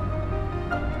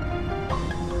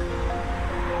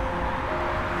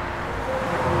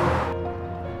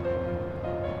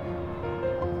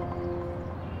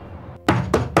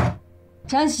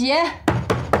江喜，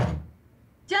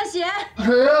江喜，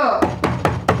谁呀？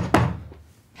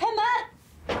开门！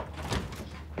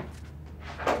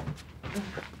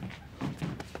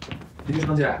林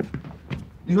双姐，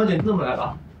林双姐，你怎么来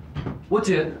了？我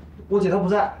姐她不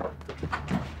在。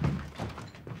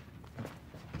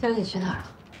江喜去哪儿了？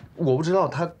我不知道，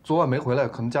她昨晚没回来，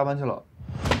可能加班去了。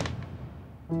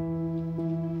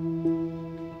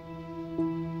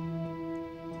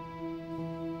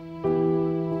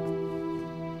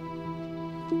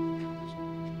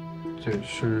这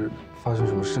是发生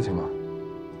什么事情吗？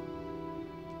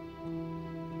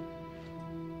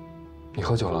你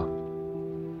喝酒了？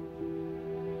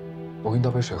我给你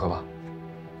倒杯水喝吧。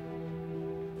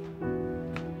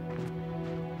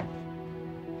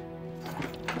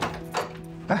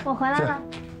哎，我回来了。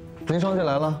林双姐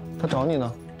来了，她找你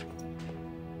呢。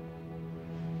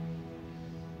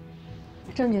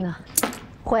证据呢？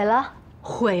毁了。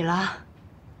毁了。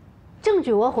证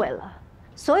据我毁了，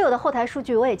所有的后台数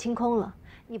据我也清空了。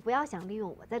你不要想利用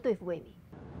我再对付魏明。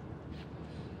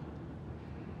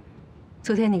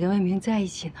昨天你跟魏明在一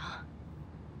起呢。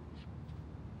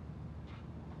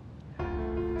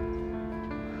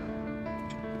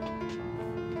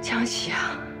江喜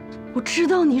啊，我知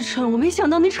道你蠢，我没想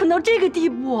到你蠢到这个地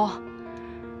步。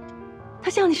他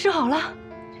向你示好了，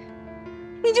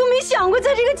你就没想过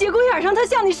在这个节骨眼上他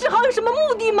向你示好有什么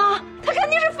目的吗？他肯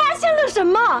定是发现了什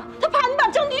么，他怕你把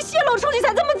证据泄露出去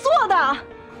才这么做的。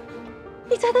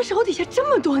你在他手底下这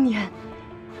么多年，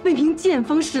魏明见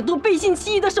风使舵、背信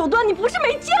弃义的手段，你不是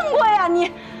没见过呀？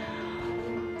你，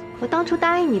我当初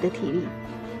答应你的提议，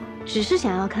只是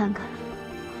想要看看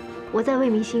我在魏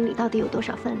明心里到底有多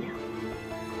少分量。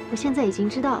我现在已经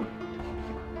知道了，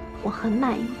我很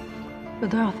满意。有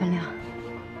多少分量？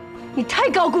你太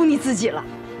高估你自己了。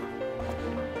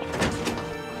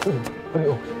哎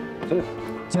呦，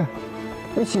姐，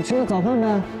一起吃个早饭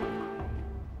呗。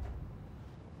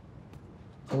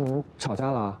你们吵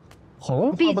架了？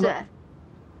红，闭嘴！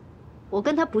我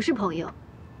跟他不是朋友，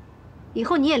以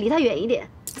后你也离他远一点。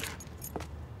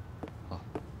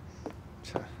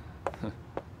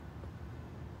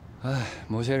哎，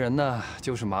某些人呢，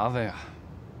就是麻烦呀。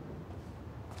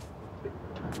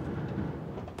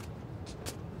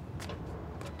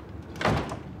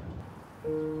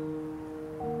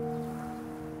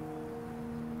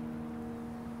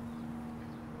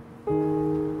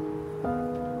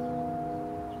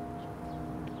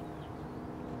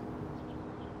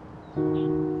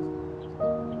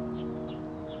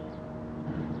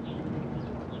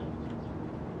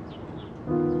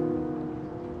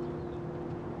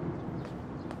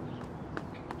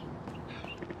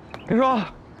林双，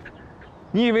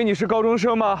你以为你是高中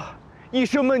生吗？一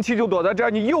生闷气就躲在这儿，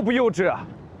你幼不幼稚啊？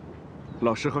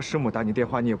老师和师母打你电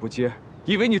话你也不接，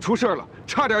以为你出事了，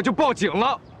差点就报警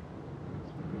了。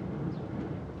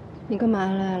你干嘛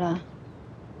来了？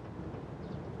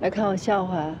来看我笑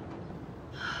话啊？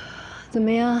怎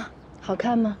么样，好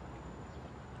看吗？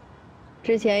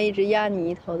之前一直压你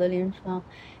一头的林双，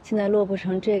现在落魄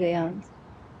成这个样子，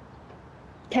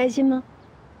开心吗？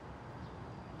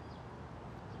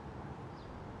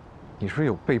你是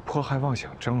有被迫害妄想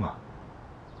症啊？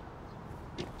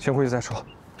先回去再说。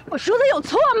我说的有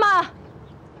错吗？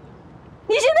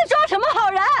你现在装什么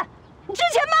好人？你之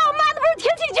前骂我骂的不是挺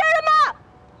起劲儿的吗？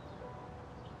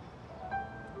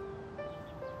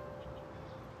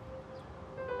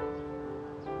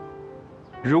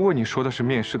如果你说的是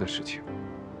面试的事情，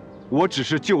我只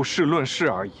是就事论事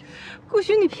而已。顾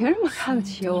许，你凭什么看得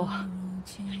起我？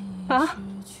啊？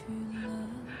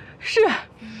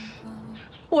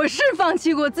我是放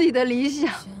弃过自己的理想，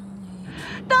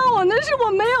但那是我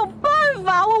没有办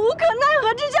法，我无可奈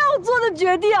何之下我做的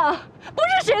决定。不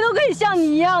是谁都可以像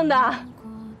你一样的，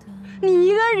你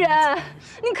一个人，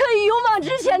你可以勇往直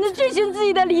前的追寻自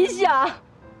己的理想。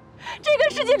这个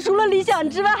世界除了理想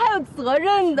之外，还有责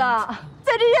任的。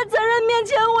在这些责任面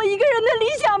前，我一个人的理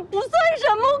想不算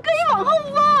什么，我可以往后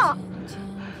放。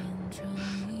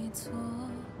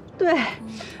对，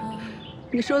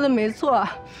你说的没错，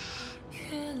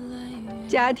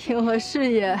家庭和事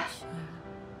业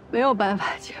没有办法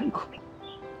兼顾。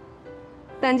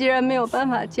但既然没有办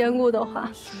法兼顾的话，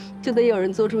就得有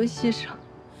人做出牺牲。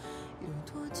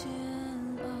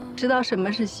知道什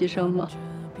么是牺牲吗？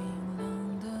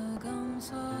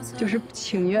就是不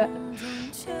情愿，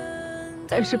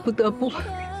但是不得不。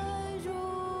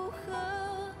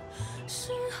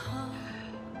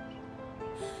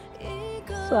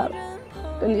算了，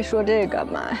跟你说这个干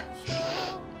嘛呀？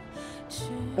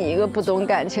你一个不懂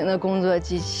感情的工作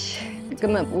机器，你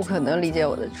根本不可能理解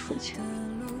我的处境。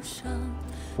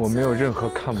我没有任何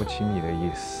看不起你的意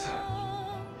思。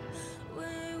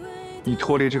你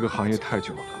脱离这个行业太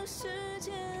久了，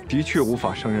的确无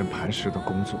法胜任磐石的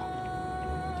工作。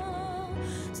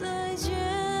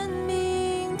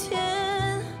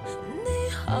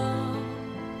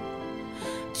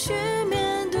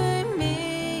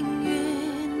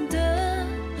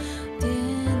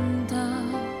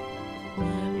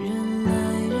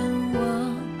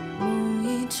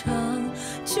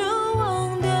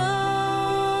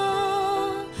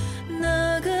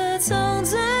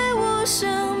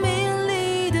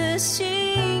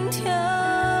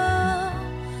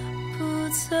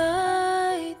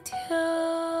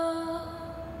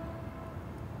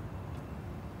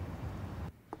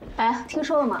哎，听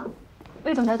说了吗？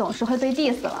魏总裁董事会被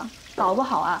diss 了，搞不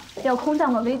好啊要空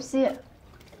降个 VP。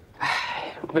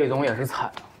哎，魏总也是惨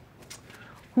了，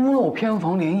屋漏偏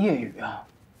逢连夜雨啊！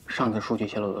上次数据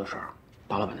泄露的事儿，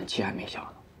大老板的气还没消呢。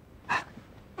哎，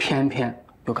偏偏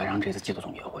又赶上这次季度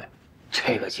总结会，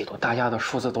这个季度大家的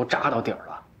数字都扎到底儿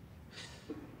了，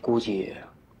估计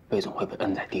魏总会被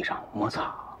摁在地上摩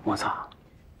擦摩擦。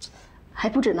还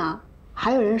不止呢，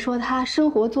还有人说他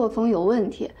生活作风有问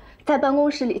题。在办公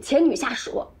室里前女下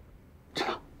属，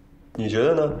你觉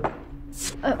得呢？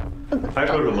还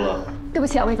说什么了？对不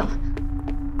起啊，魏总。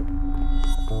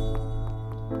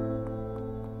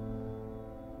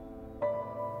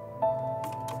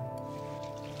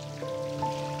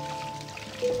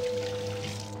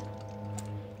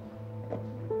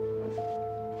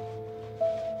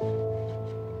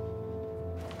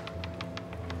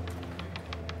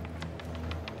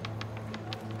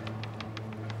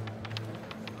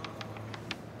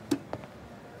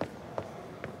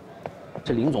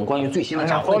这林总关于最新的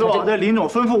展会，黄总，这林总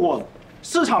吩咐我，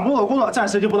市场部的工作暂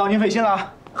时就不劳您费心了。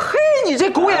嘿，你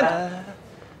这狗眼！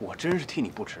我真是替你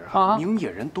不值啊！明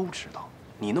眼人都知道，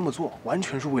你那么做完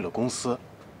全是为了公司，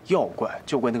要怪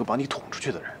就怪那个把你捅出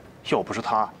去的人。要不是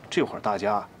他，这会儿大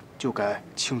家就该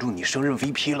庆祝你升任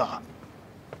VP 了。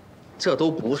这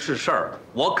都不是事儿，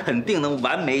我肯定能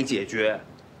完美解决。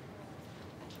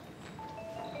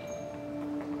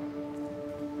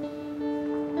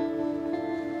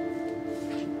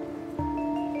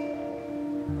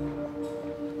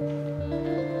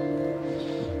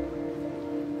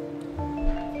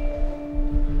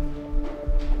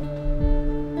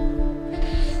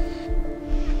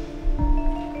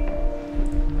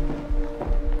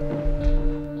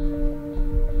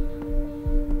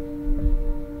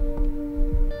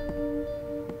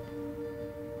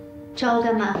找我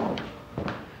干嘛？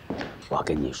我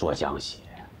跟你说，江喜，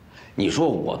你说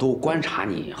我都观察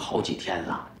你好几天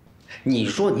了，你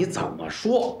说你怎么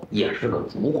说也是个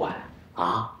主管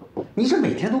啊？你这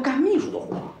每天都干秘书的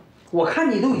活，我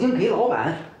看你都已经给老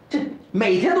板这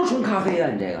每天都冲咖啡了，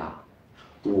你这个，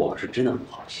我是真的很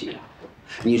好奇啊。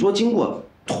你说经过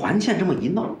团建这么一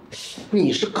闹，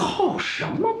你是靠什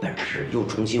么本事又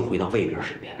重新回到魏明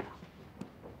身边的？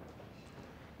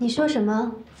你说什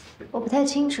么？我不太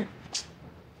清楚。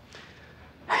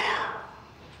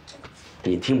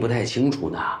你听不太清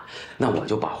楚呢，那我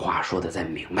就把话说的再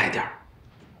明白点儿。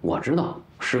我知道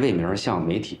是魏明向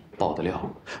媒体爆的料，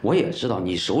我也知道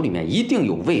你手里面一定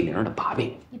有魏明的把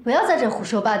柄。你不要在这胡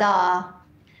说八道啊！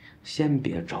先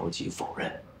别着急否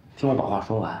认，听我把话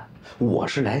说完。我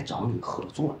是来找你合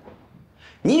作的，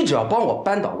你只要帮我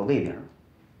扳倒了魏明，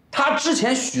他之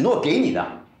前许诺给你的，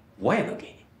我也能给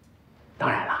你。当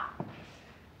然了，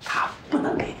他不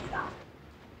能给你的，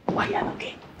我也能给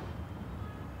你。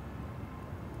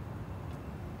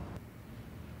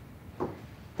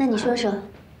那你说说，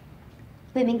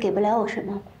魏明给不了我什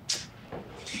么？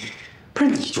不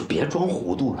是，你就别装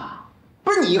糊涂了。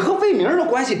不是你和魏明的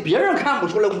关系，别人看不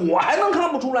出来，我还能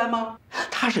看不出来吗？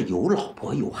他是有老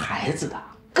婆有孩子的，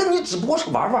跟你只不过是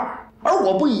玩玩，而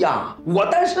我不一样，我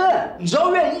单身，只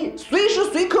要愿意，随时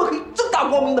随刻可以正大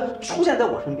光明的出现在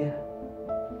我身边。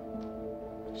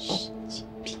神经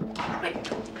病！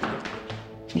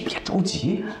你别着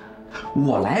急，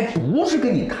我来不是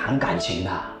跟你谈感情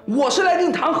的，我是来跟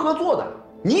你谈合作的。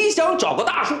你想找个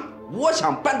大树，我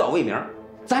想扳倒魏明，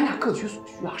咱俩各取所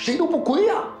需啊，谁都不亏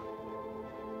啊。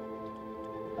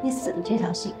你死了这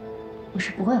条心，我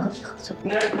是不会和你合作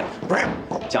的。不是，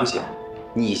江喜，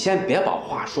你先别把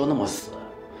话说那么死，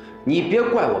你别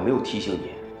怪我没有提醒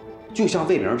你。就像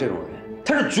魏明这种人，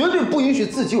他是绝对不允许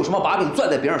自己有什么把柄攥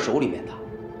在别人手里面的。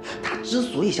他之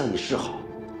所以向你示好，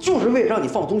就是为了让你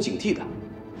放松警惕的。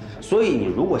所以你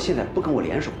如果现在不跟我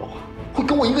联手的话，会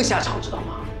跟我一个下场，知道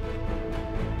吗？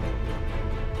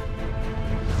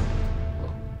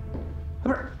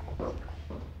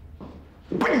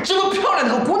不是你这么漂亮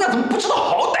的个姑娘，怎么不知道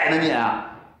好歹呢你？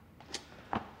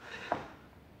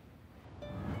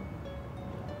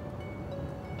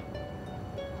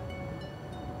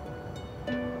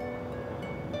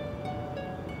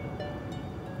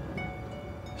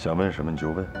想问什么你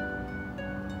就问。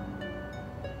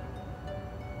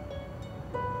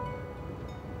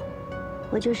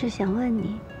我就是想问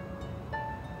你，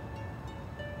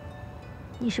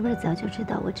你是不是早就知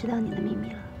道我知道你的秘密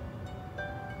了？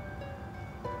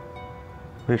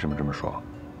为什么这么说？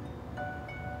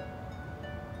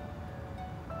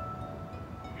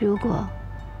如果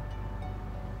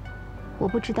我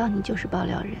不知道你就是爆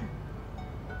料人，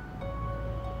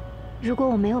如果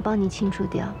我没有帮你清除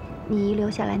掉你遗留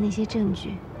下来那些证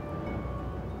据，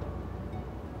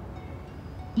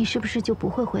你是不是就不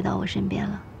会回到我身边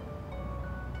了？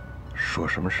说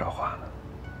什么傻话呢？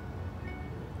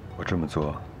我这么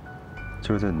做，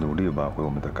就是在努力挽回我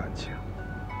们的感情。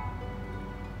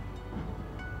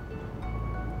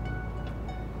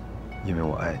因为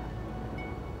我爱你。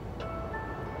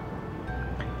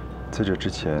在这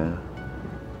之前，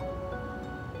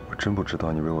我真不知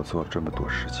道你为我做了这么多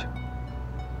事情，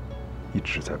一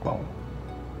直在帮我。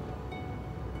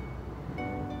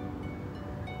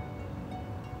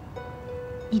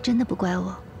你真的不怪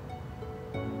我？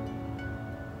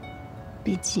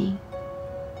毕竟，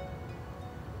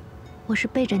我是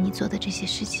背着你做的这些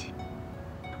事情。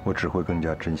我只会更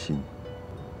加珍惜你。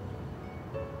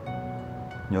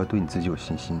你要对你自己有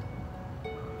信心，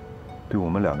对我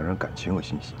们两个人感情有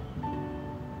信心，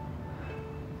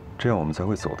这样我们才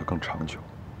会走得更长久。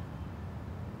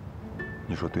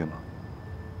你说对吗？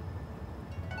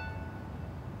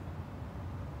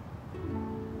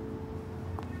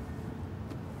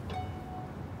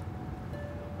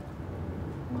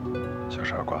小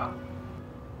傻瓜，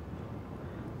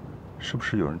是不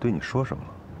是有人对你说什么了？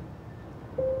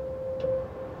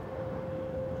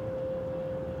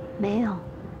没有。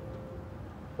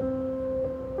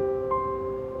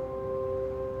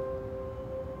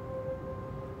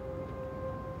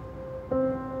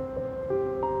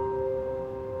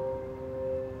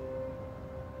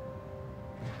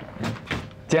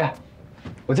姐，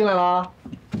我进来了。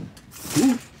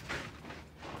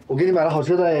我给你买了好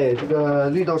吃的哎，这个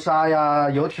绿豆沙呀、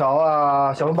油条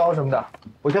啊、小笼包什么的，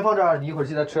我先放这儿，你一会儿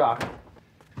记得吃啊。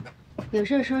有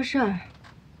事说事儿，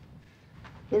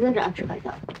别在这儿吃快消。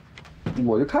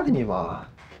我就看着你嘛，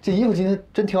这衣服今天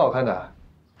真挺好看的。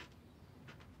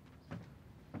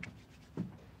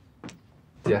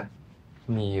姐，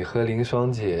你和林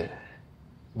双姐，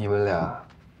你们俩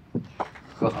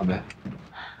和好没？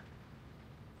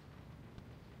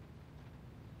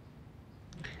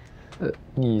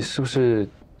你是不是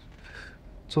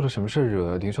做了什么事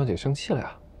惹林双姐生气了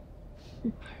呀？哎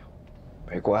呦，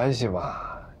没关系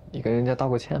嘛，你跟人家道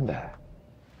个歉呗。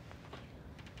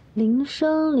林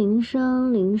双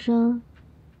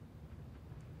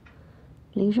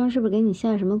是不是给你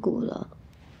下什么蛊了？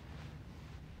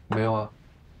没有啊，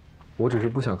我只是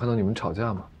不想看到你们吵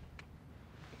架嘛。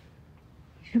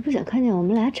你是不想看见我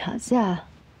们俩吵架，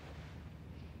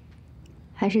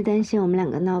还是担心我们两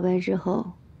个闹掰之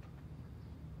后，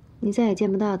你再也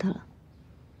见不到他了？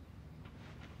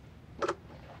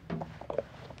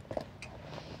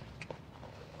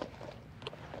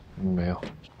没有。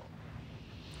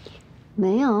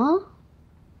没有？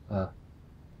嗯。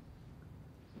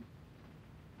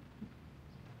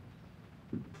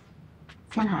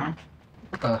江海。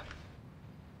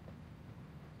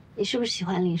你是不是喜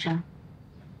欢林双？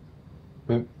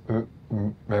没有。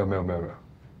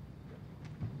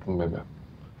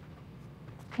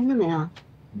真的没有？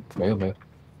没有。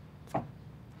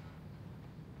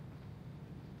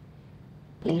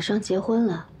林双结婚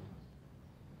了。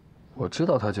我知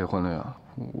道他结婚了呀，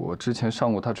我之前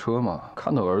上过他车嘛，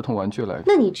看到儿童玩具来着。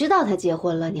那你知道他结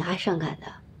婚了，你还上赶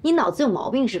他？你脑子有毛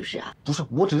病是不是啊？不是，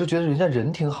我只是觉得人家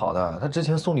人挺好的，他之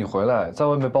前送你回来，在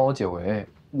外面帮我解围，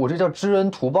我这叫知恩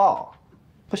图报，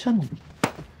不像你，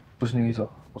不是那个意思，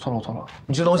我错了，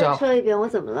你吃东西啊？再说一遍，我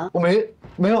怎么了？我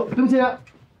没有，对不起，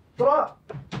走了。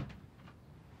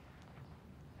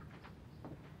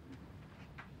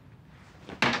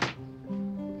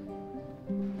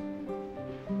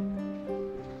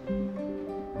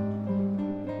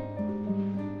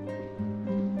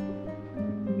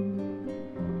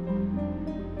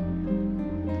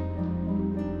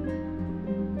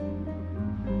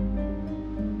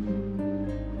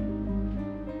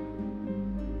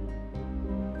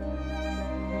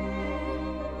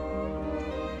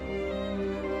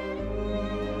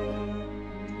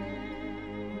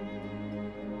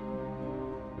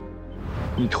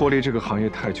你脱离这个行业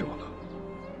太久了，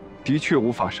的确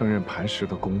无法胜任磐石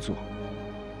的工作。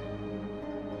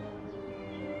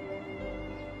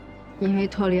因为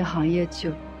脱离行业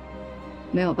久，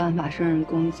没有办法胜任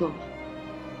工作。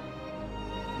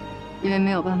因为没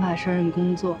有办法胜任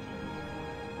工作，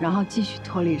然后继续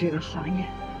脱离这个行业，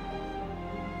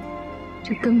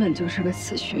这根本就是个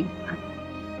死循环。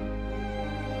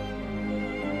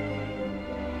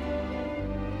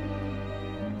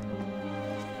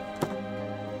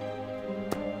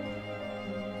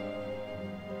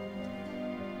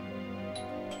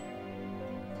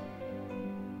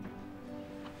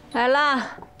来啦！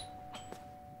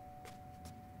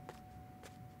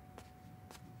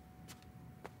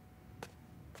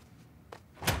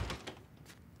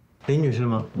林女士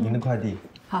吗？您的快递。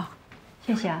好，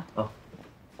谢谢啊。哦。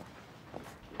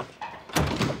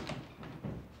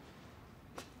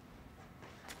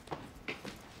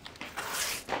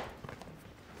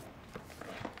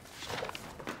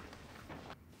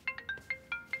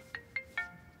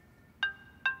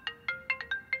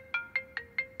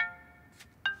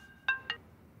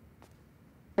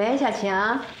喂，小晴。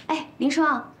哎，林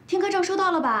双，听课证收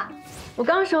到了吧？我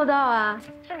刚收到啊。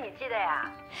是你寄的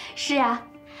呀？是呀。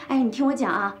哎，你听我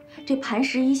讲啊，这磐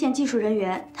石一线技术人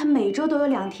员，他每周都有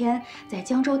2天在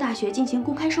江州大学进行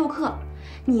公开授课，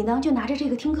你呢就拿着这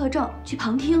个听课证去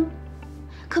旁听。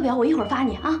课表我一会儿发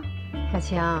你啊。小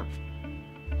晴，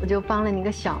我就帮了你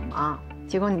个小忙，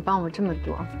结果你帮我这么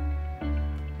多，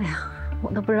哎呀，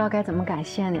我都不知道该怎么感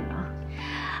谢你了。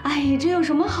哎，这有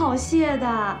什么好谢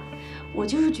的？我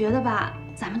就是觉得吧，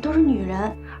咱们都是女人，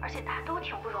而且大家都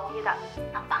挺不容易的，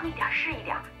能帮一点是一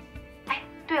点。哎，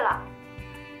对了，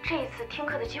这次听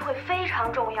课的机会非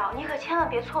常重要，你可千万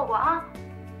别错过啊！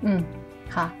嗯，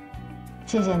好，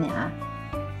谢谢你啊。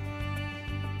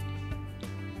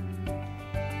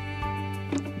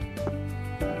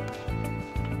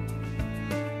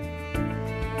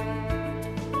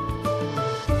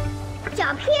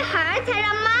小屁孩才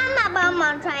让妈妈帮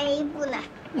忙穿衣服呢。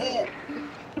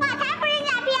我才不是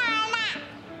小屁孩呢！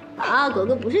啊，果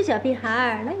果不是小屁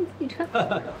孩，来你自己穿。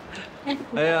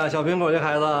哎呀，小苹果这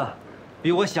孩子，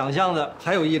比我想象的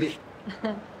还有毅力，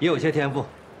也有些天赋。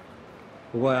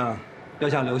不过呀，要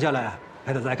想留下来，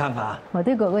还得再看看。我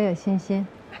对果果有信心。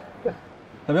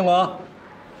小苹果，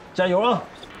加油啊！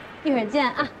一会儿见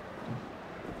啊。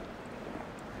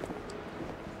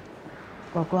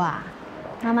果果啊，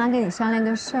妈妈跟你商量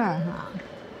个事儿哈。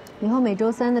以后每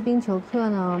周3的冰球课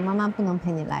呢，妈妈不能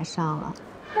陪你来上了。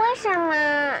为什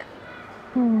么？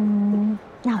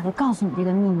那我就告诉你这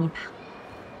个秘密吧。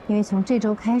因为从这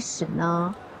周开始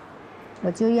呢，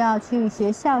我就要去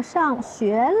学校上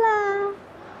学啦。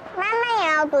妈妈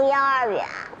也要读幼儿园。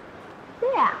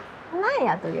对呀，妈妈也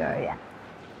要读幼儿园。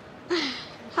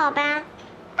好吧，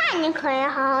那你可以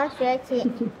好好学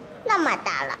习。那么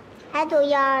大了还读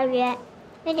幼儿园，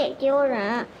有点丢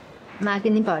人。妈给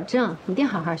你保证，一定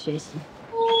好好学习。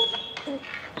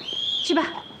去吧。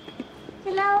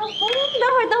去喽。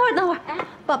等会儿，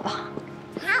抱抱。好。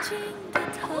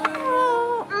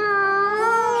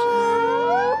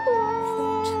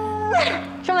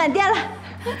充满电了，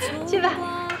去吧。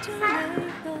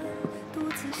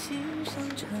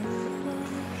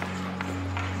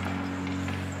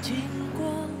经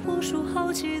过无数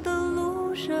好奇的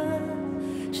路人，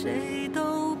谁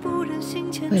都不忍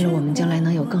心牵。为了我们将来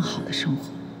能有更好的生活，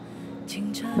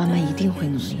妈妈一定会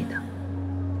努力的。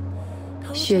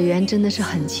血缘真的是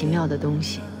很奇妙的东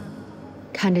西，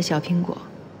看着小苹果，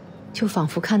就仿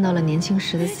佛看到了年轻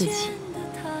时的自己，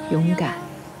勇敢、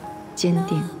坚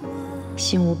定。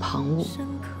心无旁骛，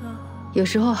有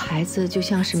时候孩子就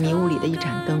像是迷雾里的一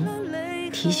盏灯，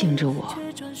提醒着我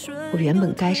原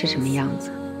本该是什么样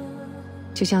子。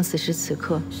就像此时此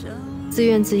刻，自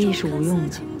怨自艾是无用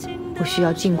的，我需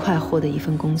要尽快获得一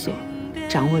份工作，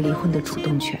掌握离婚的主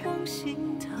动权。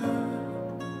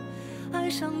爱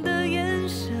上的眼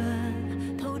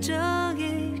神透着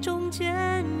一种坚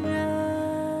韧，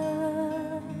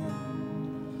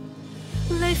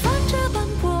泪泛着斑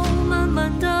驳，慢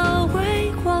慢的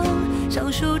微光，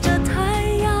享受着太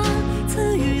阳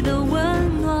赐予的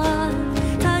温暖。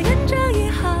他沿着遗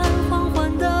憾缓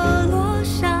缓的落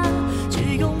下，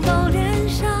去拥抱脸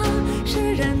上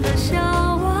释然的笑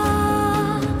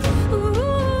啊。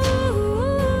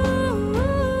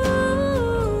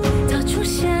他出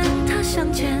现，他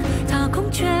向前，他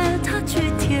空缺，他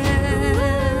去填。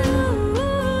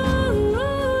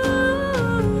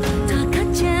他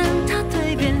看见，他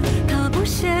蜕变，他不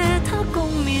屑，他共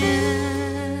勉。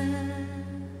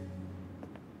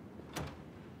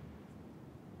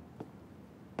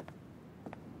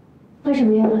为什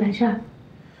么要我来这儿？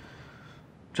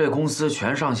这公司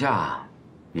全上下，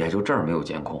也就这儿没有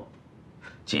监控，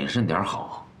谨慎点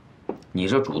好。你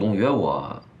这主动约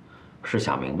我，是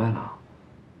想明白了？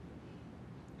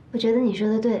我觉得你说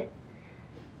的对，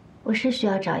我是需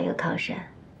要找一个靠山，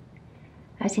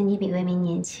而且你比魏明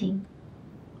年轻，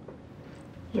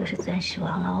又是钻石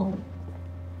王老五，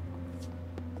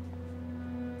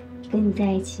跟你在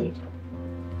一起，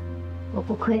我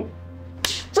不亏。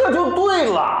这就对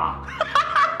了。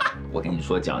我跟你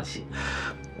说，江喜，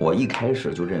我一开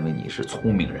始就认为你是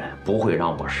聪明人，不会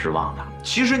让我失望的。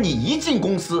其实你一进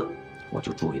公司，我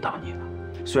就注意到你了。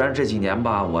虽然这几年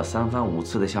吧，我3番5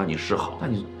次的向你示好，但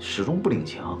你始终不领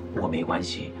情。不过没关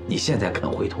系，你现在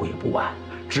肯回头也不晚。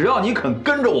只要你肯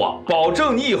跟着我，保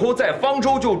证你以后在方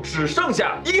舟就只剩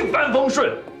下一帆风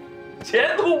顺，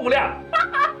前途无量。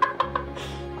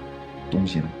东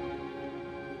西呢？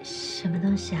什么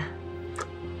东西啊？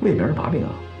魏明的把柄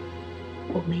啊。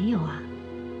我没有啊。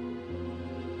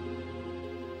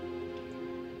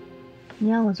你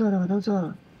让我做的我都做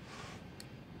了，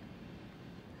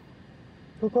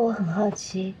不过我很好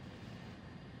奇，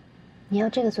你要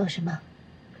这个做什么？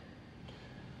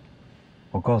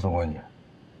我告诉过你，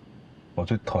我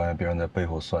最讨厌别人在背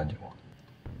后算计我，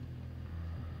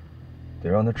得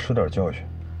让他吃点教训。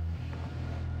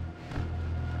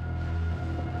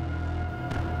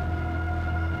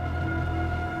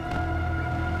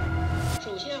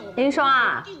林双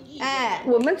啊，哎，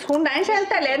我们从南山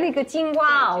带来那个金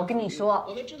瓜啊，我跟你说，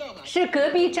是隔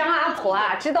壁张阿婆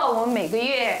啊，知道我们每个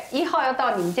月1号要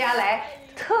到你们家来，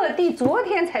特地昨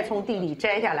天才从地里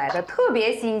摘下来的，特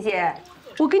别新鲜。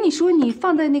我跟你说，你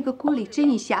放在那个锅里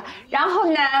蒸一下，然后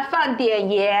呢放点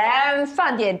盐，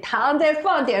放点糖，再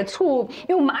放点醋，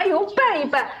用麻油拌一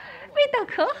拌，味道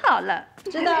可好了。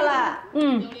知道了，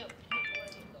嗯。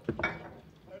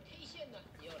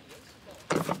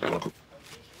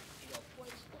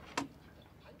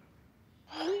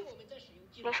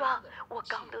林双，我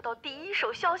刚得到第一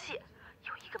手消息，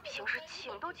有一个平时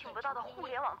请都请不到的互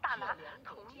联网大拿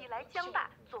同意来江大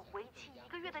做为期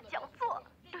1个月的讲座。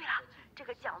对了，这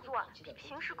个讲座比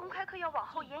平时公开课要往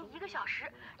后延1个小时，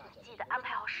你记得安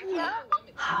排好时间啊。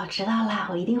好，知道了，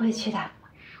我一定会去的。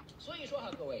所以说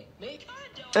哈，各位没看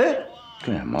见。哎，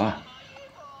干什么？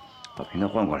把平台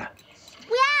换过来。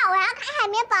不要，我要看海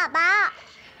绵宝宝。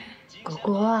果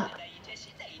果，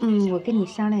我跟你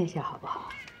商量一下好不好？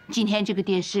今天这个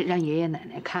电视让爷爷奶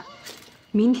奶看，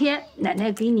明天奶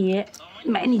奶给你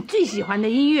买你最喜欢的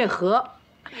音乐盒。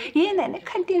爷爷奶奶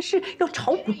看电视要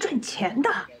炒股赚钱的。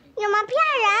你们骗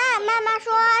人！妈妈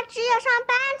说只有上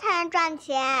班才能赚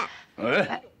钱。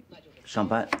哎，上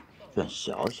班赚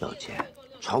小小钱，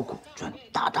炒股赚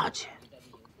大大钱，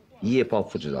一夜暴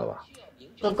富知道吧？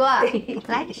果果，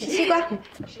来吃西瓜。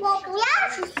我不要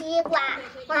吃西瓜，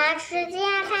我要吃金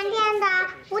爱饭店的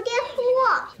蝴蝶酥。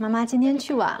妈妈今天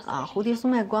去晚了，蝴蝶酥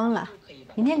卖光了，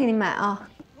明天给你买啊。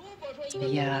哎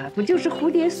呀，不就是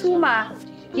蝴蝶酥吗？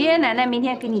爷爷奶奶明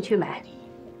天给你去买，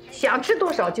想吃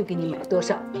多少就给你买多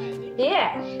少。爷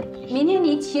爷，明天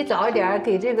你起早一点，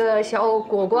给这个小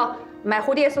果果买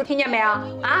蝴蝶酥，听见没有？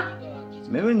啊？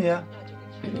没问题啊，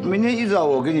明天一早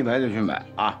我给你排队去买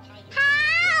啊。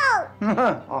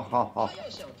好。好。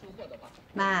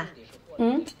妈，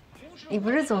你不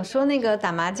是总说那个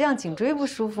打麻将颈椎不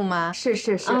舒服吗？是。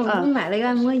我买了个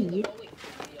按摩仪。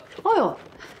哦呦，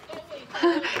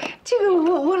这个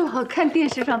我老看电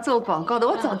视上做广告的，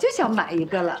我早就想买一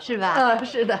个了，是吧？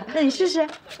是的。那你试试。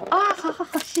啊，好，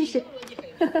试试。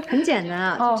很简单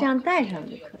啊，就这样戴上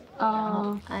就可以。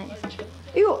哦，哎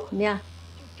呦，怎么样？呀，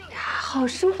好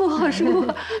舒服，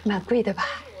蛮贵的吧？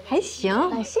还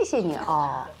行。谢谢你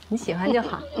哦，你喜欢就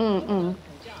好。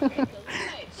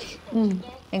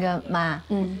那个妈，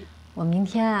我明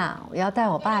天啊，我要带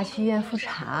我爸去医院复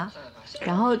查，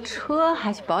然后车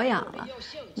还去保养了，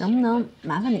能不能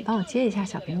麻烦你帮我接一下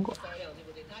小苹果？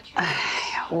哎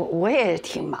呀，我也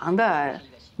挺忙的，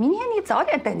明天你早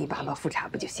点带你爸爸复查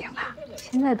不就行了？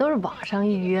现在都是网上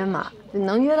预约嘛，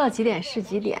能约到几点是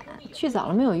几点，去早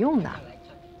了没有用的。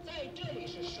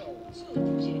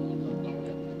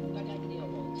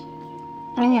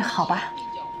哎呀，好吧，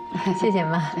谢谢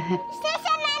妈。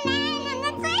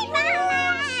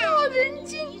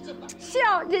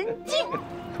小人精。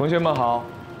同学们好。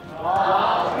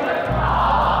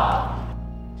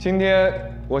今天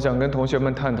我想跟同学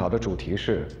们探讨的主题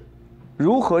是，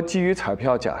如何基于彩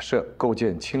票假设构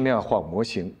建轻量化模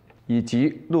型，以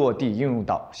及落地应用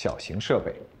到小型设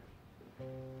备。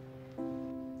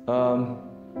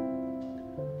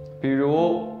比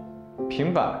如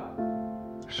平板、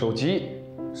手机、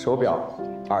手表、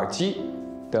耳机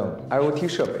等 IoT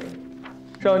设备，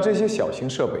让这些小型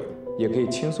设备也可以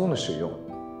轻松地使用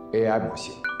AI 模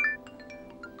型。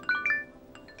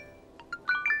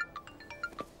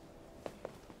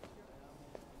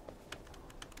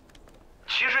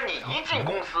其实你一进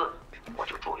公司，我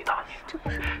就注意到你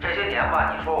了。这些年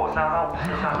吧，你说我三番五次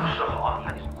向你示好，你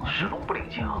看你始终不领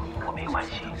情。我没关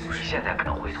系，现在可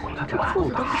能回头了，对吧？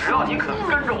只要你肯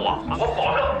跟着我，我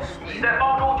保证你在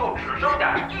方舟就只剩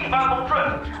下一帆风顺，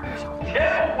前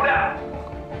途无量。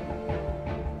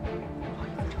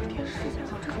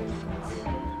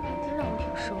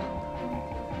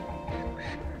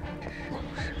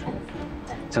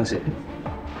江喜，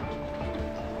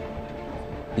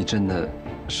你真的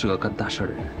是个干大事的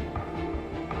人。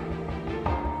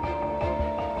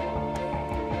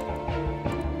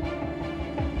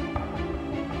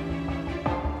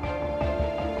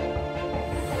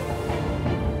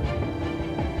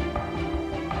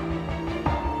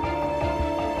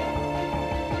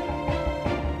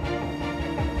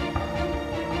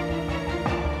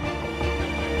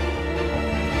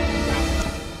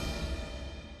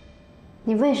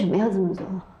你为什么要这么做？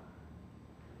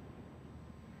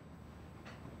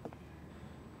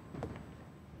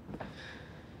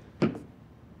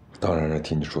当然是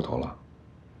替你出头了。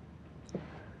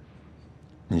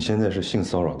你现在是性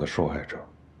骚扰的受害者，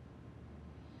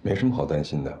没什么好担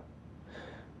心的。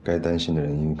该担心的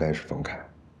人应该是冯凯。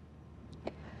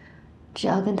只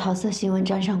要跟桃色新闻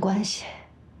沾上关系，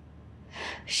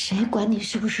谁管你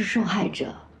是不是受害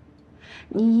者？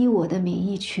你以我的名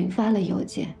义群发了邮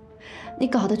件。你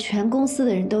搞得全公司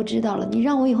的人都知道了，你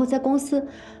让我以后在公司，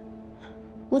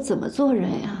我怎么做人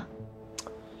呀？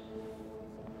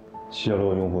泄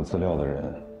露用户资料的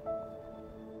人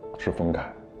是冯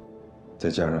凯，再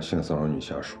加上性骚扰女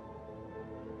下属，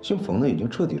姓冯的已经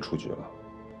彻底出局了。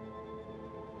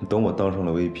你等我当上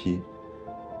了 VP，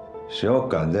 谁要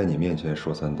敢在你面前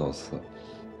说三道四，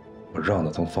我让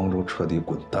他从方舟彻底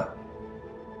滚蛋。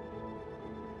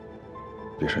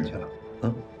别生气了，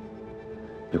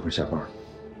一会儿下班，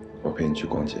我陪你去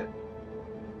逛街，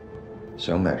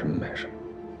想买什么买什么。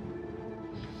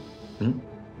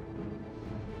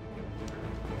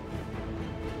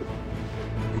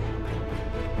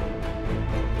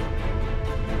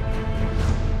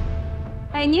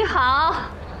哎，你好，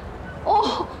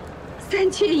哦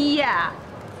，3缺1呀！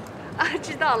啊，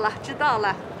知道了。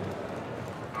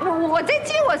我在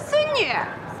接我孙女。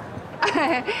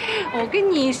哎，我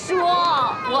跟你说，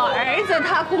我儿子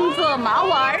他工作忙，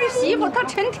我儿媳妇她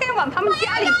成天往他们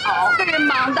家里跑，个人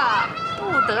忙的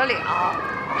不得了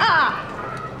啊！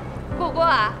果果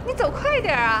啊，你走快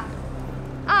点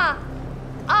啊！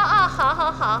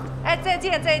好，哎，再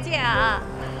见啊！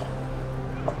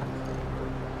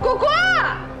果果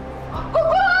呀！果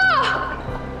果！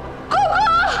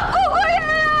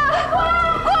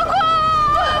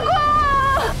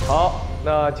好，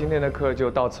那今天的课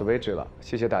就到此为止了，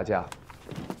谢谢大家。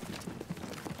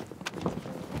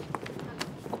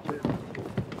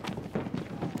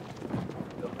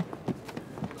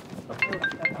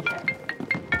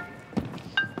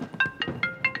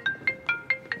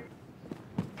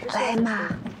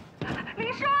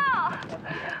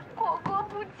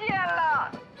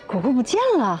果果不见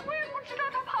了。我也不知道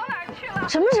他跑哪儿去了。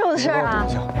什么时候的事啊？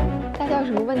大家有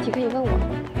什么问题可以问我。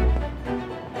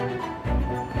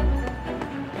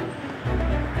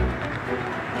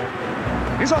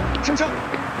林双，上车。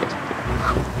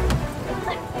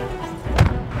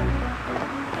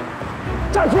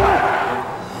站住！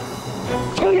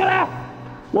停下来！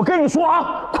我跟你说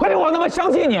啊，亏我那么相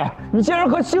信你，你竟然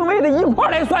和姓魏的一块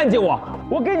来算计我！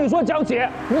我跟你说，江姐，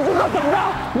你就给我等着！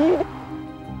你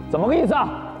怎么个意思啊？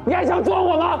你还想装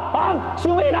我吗？啊，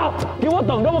姓魏的，给我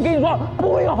等着！我跟你说，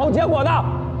不会有好结果的。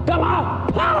干嘛？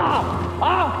怕了？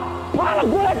啊？怕了？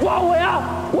过来装我呀！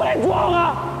过来装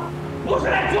啊！不是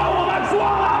来装我吗？装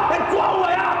啊！来装我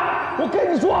呀！我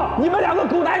跟你说，你们两个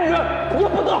狗男女也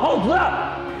不得好死！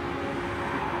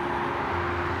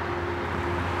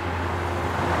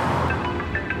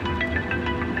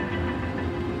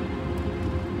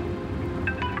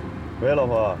喂，老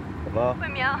婆，怎么了？慧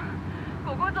明，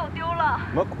果果走丢了。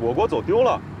什么？果果走丢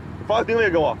了？你发个定位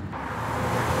给我。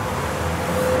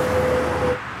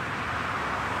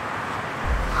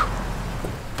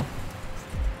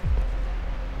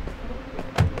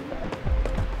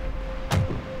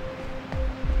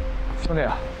兄弟，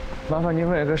麻烦您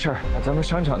问一个事儿，咱们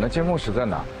商场的监控室在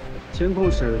哪？监控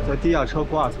室在地下车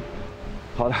挂着。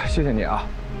好的，谢谢你啊。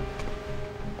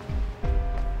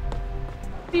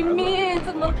冰冰，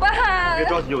怎么办？别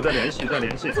着急，我再联系，再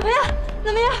联系。怎么样？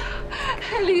怎么样？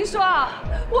林双，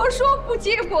我说不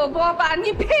接果果吧，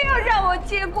你偏要让我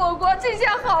接果果，这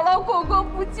下好了，果果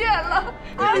不见了。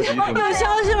有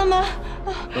消息了吗？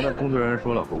刚才工作人员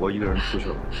说了，果果一个人出去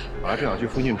了，我还正想去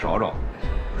附近找找，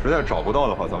实在找不到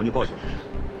的话，咱们就报警。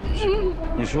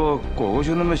你说果果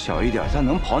就那么小一点，他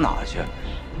能跑哪去？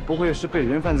不会是被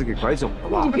人贩子给拐走了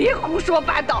吧？你别胡说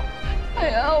八道！哎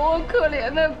呀，我可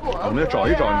怜的果果。我们找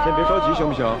一找，你先别着急，行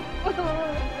不行？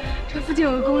这附近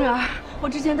有个公园，我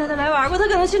之前带他来玩过，他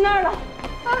可能去那儿了。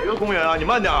哪个公园啊？你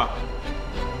慢点。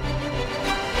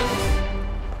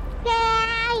月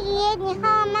阿姨，你和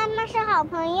我妈妈是好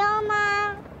朋友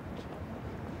吗？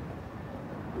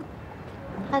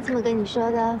他怎么跟你说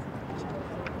的？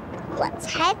我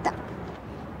猜的。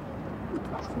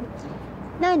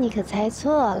那你可猜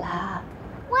错了。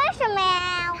为什么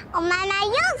呀？我妈妈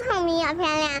又聪明又漂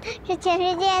亮，是全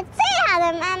世界最好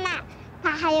的妈妈。她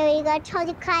还有一个超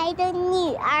级可爱的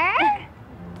女儿。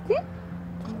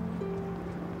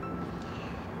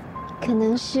可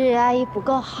能是阿姨不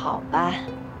够好吧。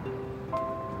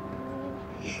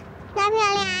那漂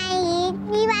亮阿姨，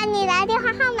你把你的电话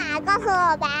号码告诉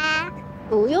我吧。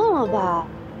不用了吧，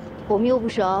我们又不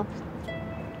熟。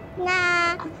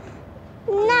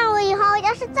那我以后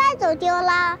要是再走丢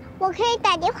了，我可以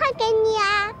打电话给你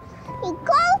啊。你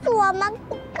告诉我吗？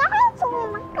你告诉我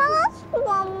吗？告诉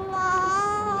我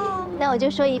吗？那我就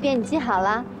说一遍，你记好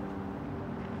了。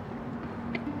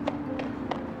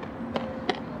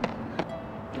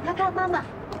你看看妈妈，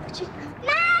去。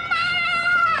妈妈！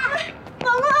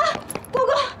果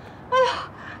果，哎呀，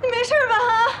你没事吧？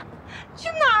啊，去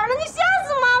哪儿了？你吓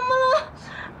死妈妈了！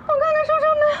我看看受伤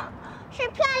没有？是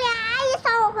漂亮阿姨送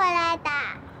我回来的。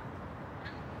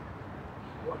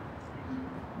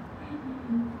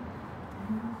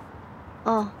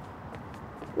哦，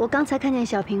我刚才看见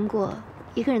小苹果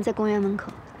一个人在公园门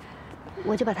口，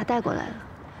我就把她带过来了。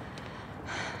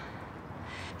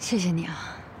谢谢你啊。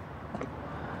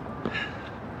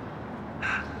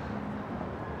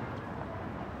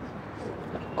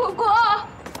果果呀！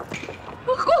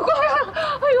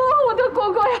哎呦，我的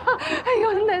果果呀！哎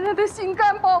呦，奶奶的心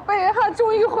肝宝贝啊，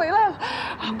终于回来了！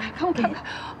我看看，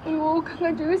哎呦，看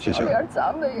看这个小脸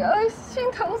脏的呀，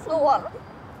心疼死我了！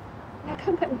来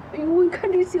看看，哎呦，我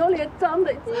看这小脸脏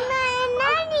的。奶奶，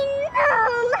你怎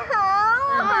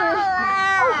么了？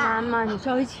妈妈，你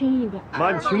稍微轻一点。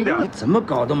妈，你轻点。你怎么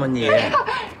搞的嘛你？你们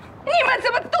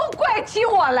怎么都怪起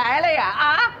我来了呀？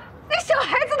啊！那小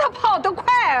孩子他跑得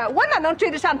快，我哪能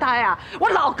追得上他呀？我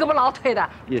老胳膊老腿的。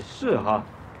也是哈，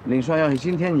林双，要是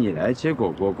今天你来接果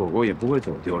果，果果也不会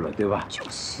走丢了，对吧？就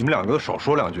是。你们两个少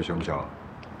说两句行不行？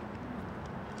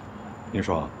林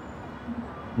双，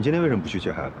你今天为什么不去接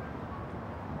孩子？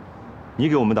你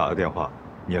给我们打个电话，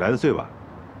你来的最晚，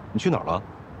你去哪儿了？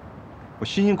我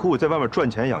辛辛苦苦在外面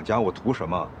赚钱养家，我图什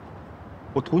么？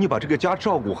我图你把这个家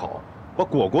照顾好，把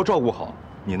果果照顾好。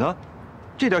你呢，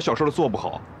这点小事都做不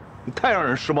好，你太让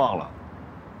人失望了。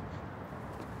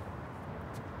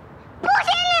不是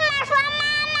你们说妈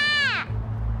妈。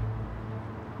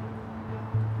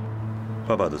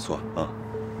爸爸的错啊，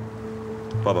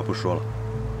爸爸不说了。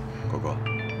果果，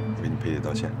我给你赔礼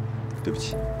道歉，对不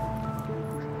起。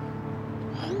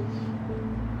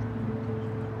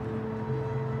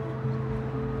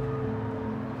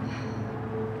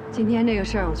今天这个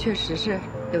事儿我确实是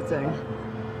有责任，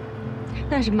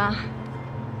但是妈，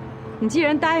你既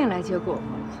然答应来接果果了，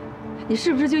你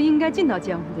是不是就应该尽到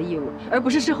监护的义务，而不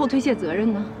是事后推卸责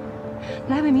任呢？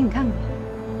来，魏明，你看看。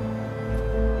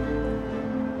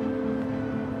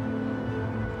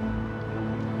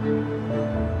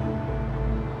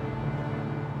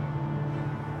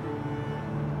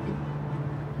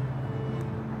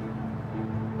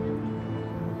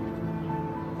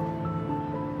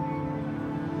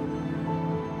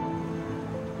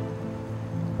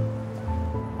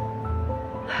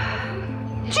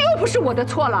 这又不是我的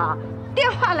错了，电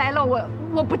话来了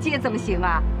我不接怎么行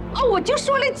啊？哦，我就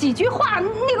说了几句话，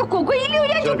那个果果一溜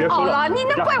烟就跑了，你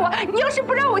能怪我？你要是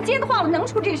不让我接的话，我能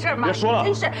出这事儿吗？别说了，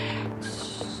真是。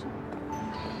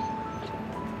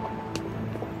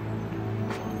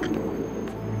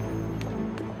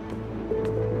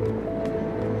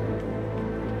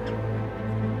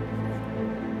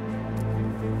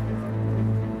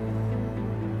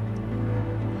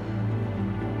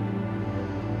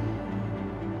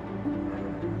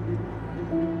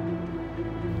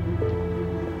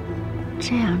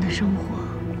这样的生活，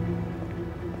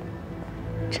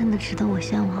真的值得我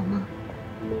向往吗？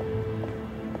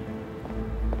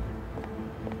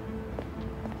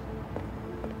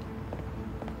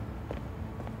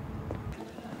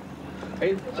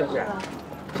哎，小雪，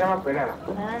江妈回来了。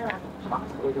来了。好，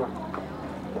回去吧。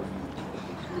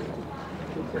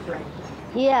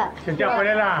爷，小江回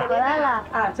来了。回来了。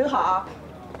啊，真好。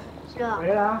是啊。回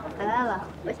来了。回来了，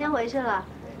我先回去了。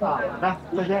啊，来，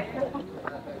再见。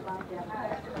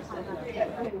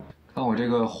 看我这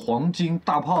个黄金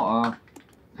大炮啊，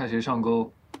看谁上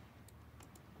钩。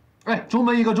哎，中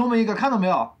门一个，中门一个，看到没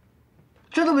有？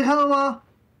这都没看到吗？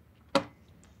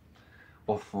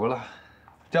我服了。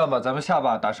这样吧，咱们下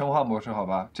把打生化模式，好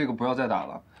吧？这个不要再打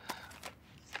了。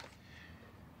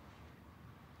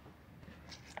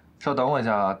稍等我一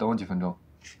下啊，等我几分钟。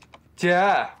姐。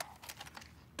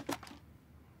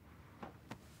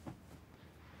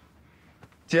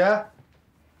姐。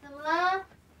怎么了？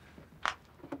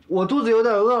 我肚子有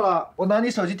点饿了，我拿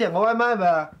你手机点个外卖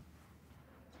呗。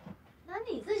拿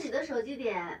你自己的手机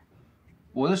点。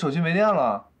我的手机没电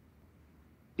了。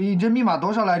你这密码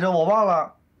多少来着？我忘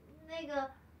了。那个，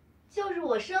就是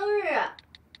我生日。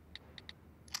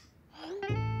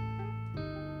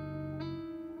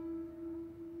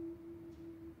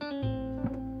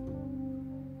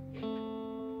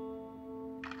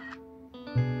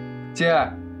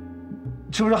姐，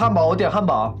吃不吃汉堡？我点汉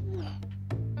堡。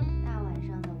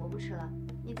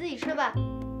 你自己吃吧。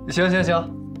行行行，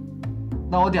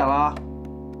那我点了啊。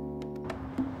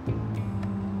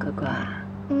哥哥啊，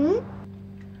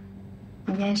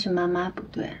今天是妈妈不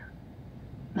对，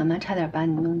妈妈差点把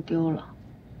你弄丢了。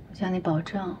我向你保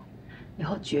证，以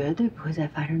后绝对不会再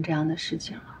发生这样的事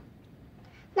情了。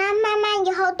那妈妈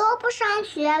以后都不上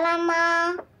学了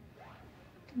吗？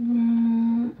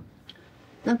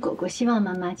那果果希望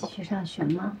妈妈继续上学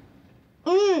吗？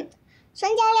孙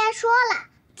教练说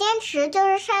了。 坚持就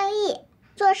是胜利，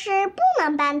做事不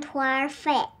能半途而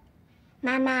废。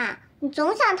妈妈，你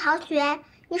总想逃学，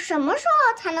你什么时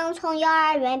候才能从幼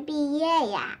儿园毕业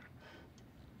呀？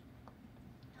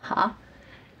好，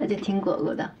那就听果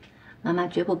果的，妈妈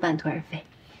绝不半途而废。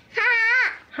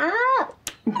好。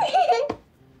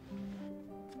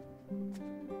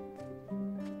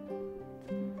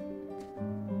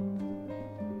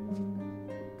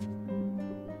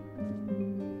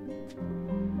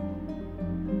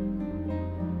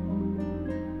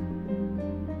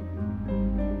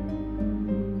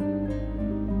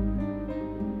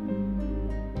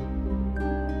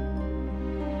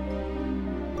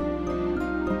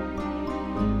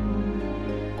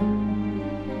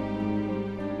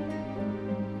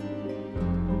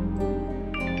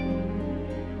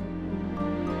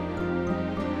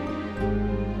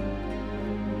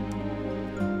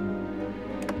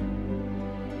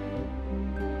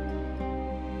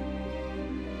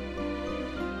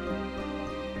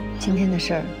今天的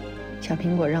事儿，小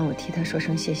苹果让我替他说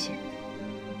声谢谢。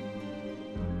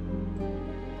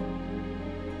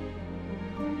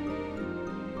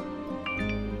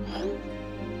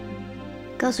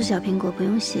告诉小苹果不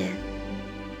用谢。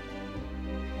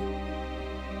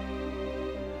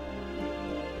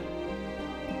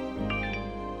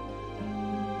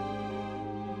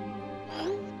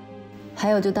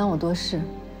还有，就当我多事。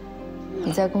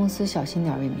你在公司小心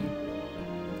点，魏明。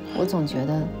我总觉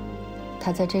得。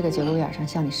 他在这个节骨眼上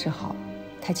向你示好，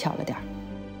太巧了点儿。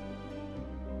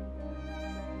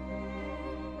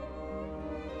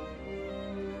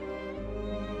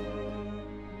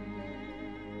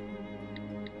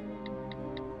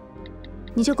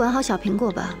你就管好小苹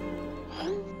果吧。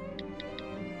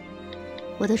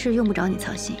我的事用不着你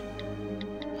操心。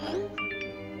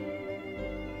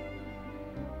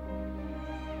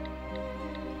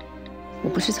我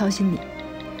不是操心你，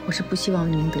我是不希望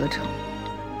您得逞。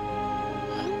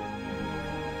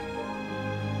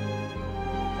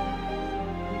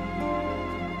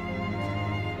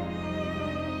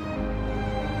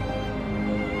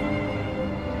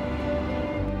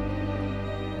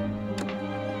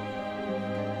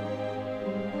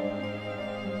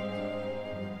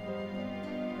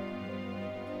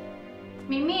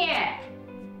明明，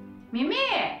明明，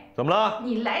怎么了？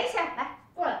你来一下，来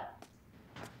过来。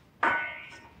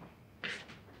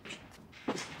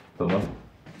怎么了？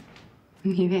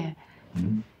明明，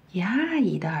杨阿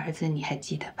姨的儿子你还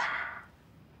记得吧？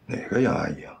哪个杨阿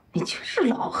姨啊？你就是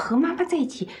老和妈妈在一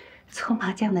起搓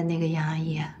麻将的那个杨阿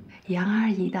姨啊。杨阿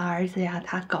姨的儿子呀，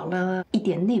他搞了一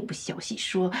点内部消息，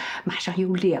说马上有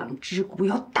2只股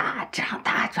要大涨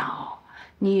大涨。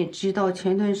你也知道，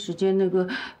前段时间那个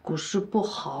股市不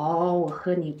好，我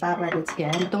和你爸爸的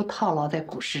钱都套牢在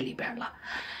股市里边了。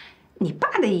你爸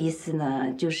的意思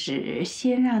呢，就是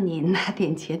先让你拿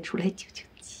点钱出来救救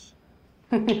急。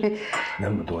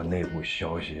那么多内部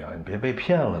消息啊，你别被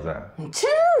骗了再。真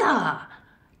的，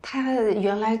他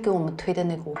原来给我们推的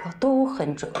那个股票都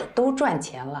很准的，都赚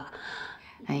钱了。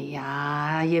哎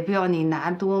呀，也不要你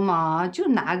拿多嘛，就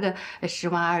拿个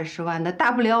10万20万的，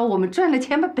大不了我们赚了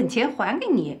钱把本钱还给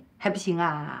你，还不行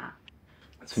啊？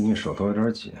最近手头有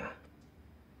点紧，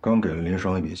刚给了林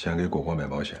双一笔钱给果果买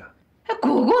保险。哎，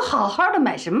果果好好的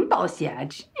买什么保险啊？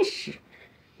真是，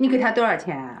你给他多少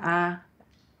钱啊？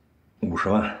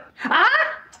 50万。啊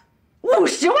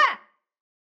？50万？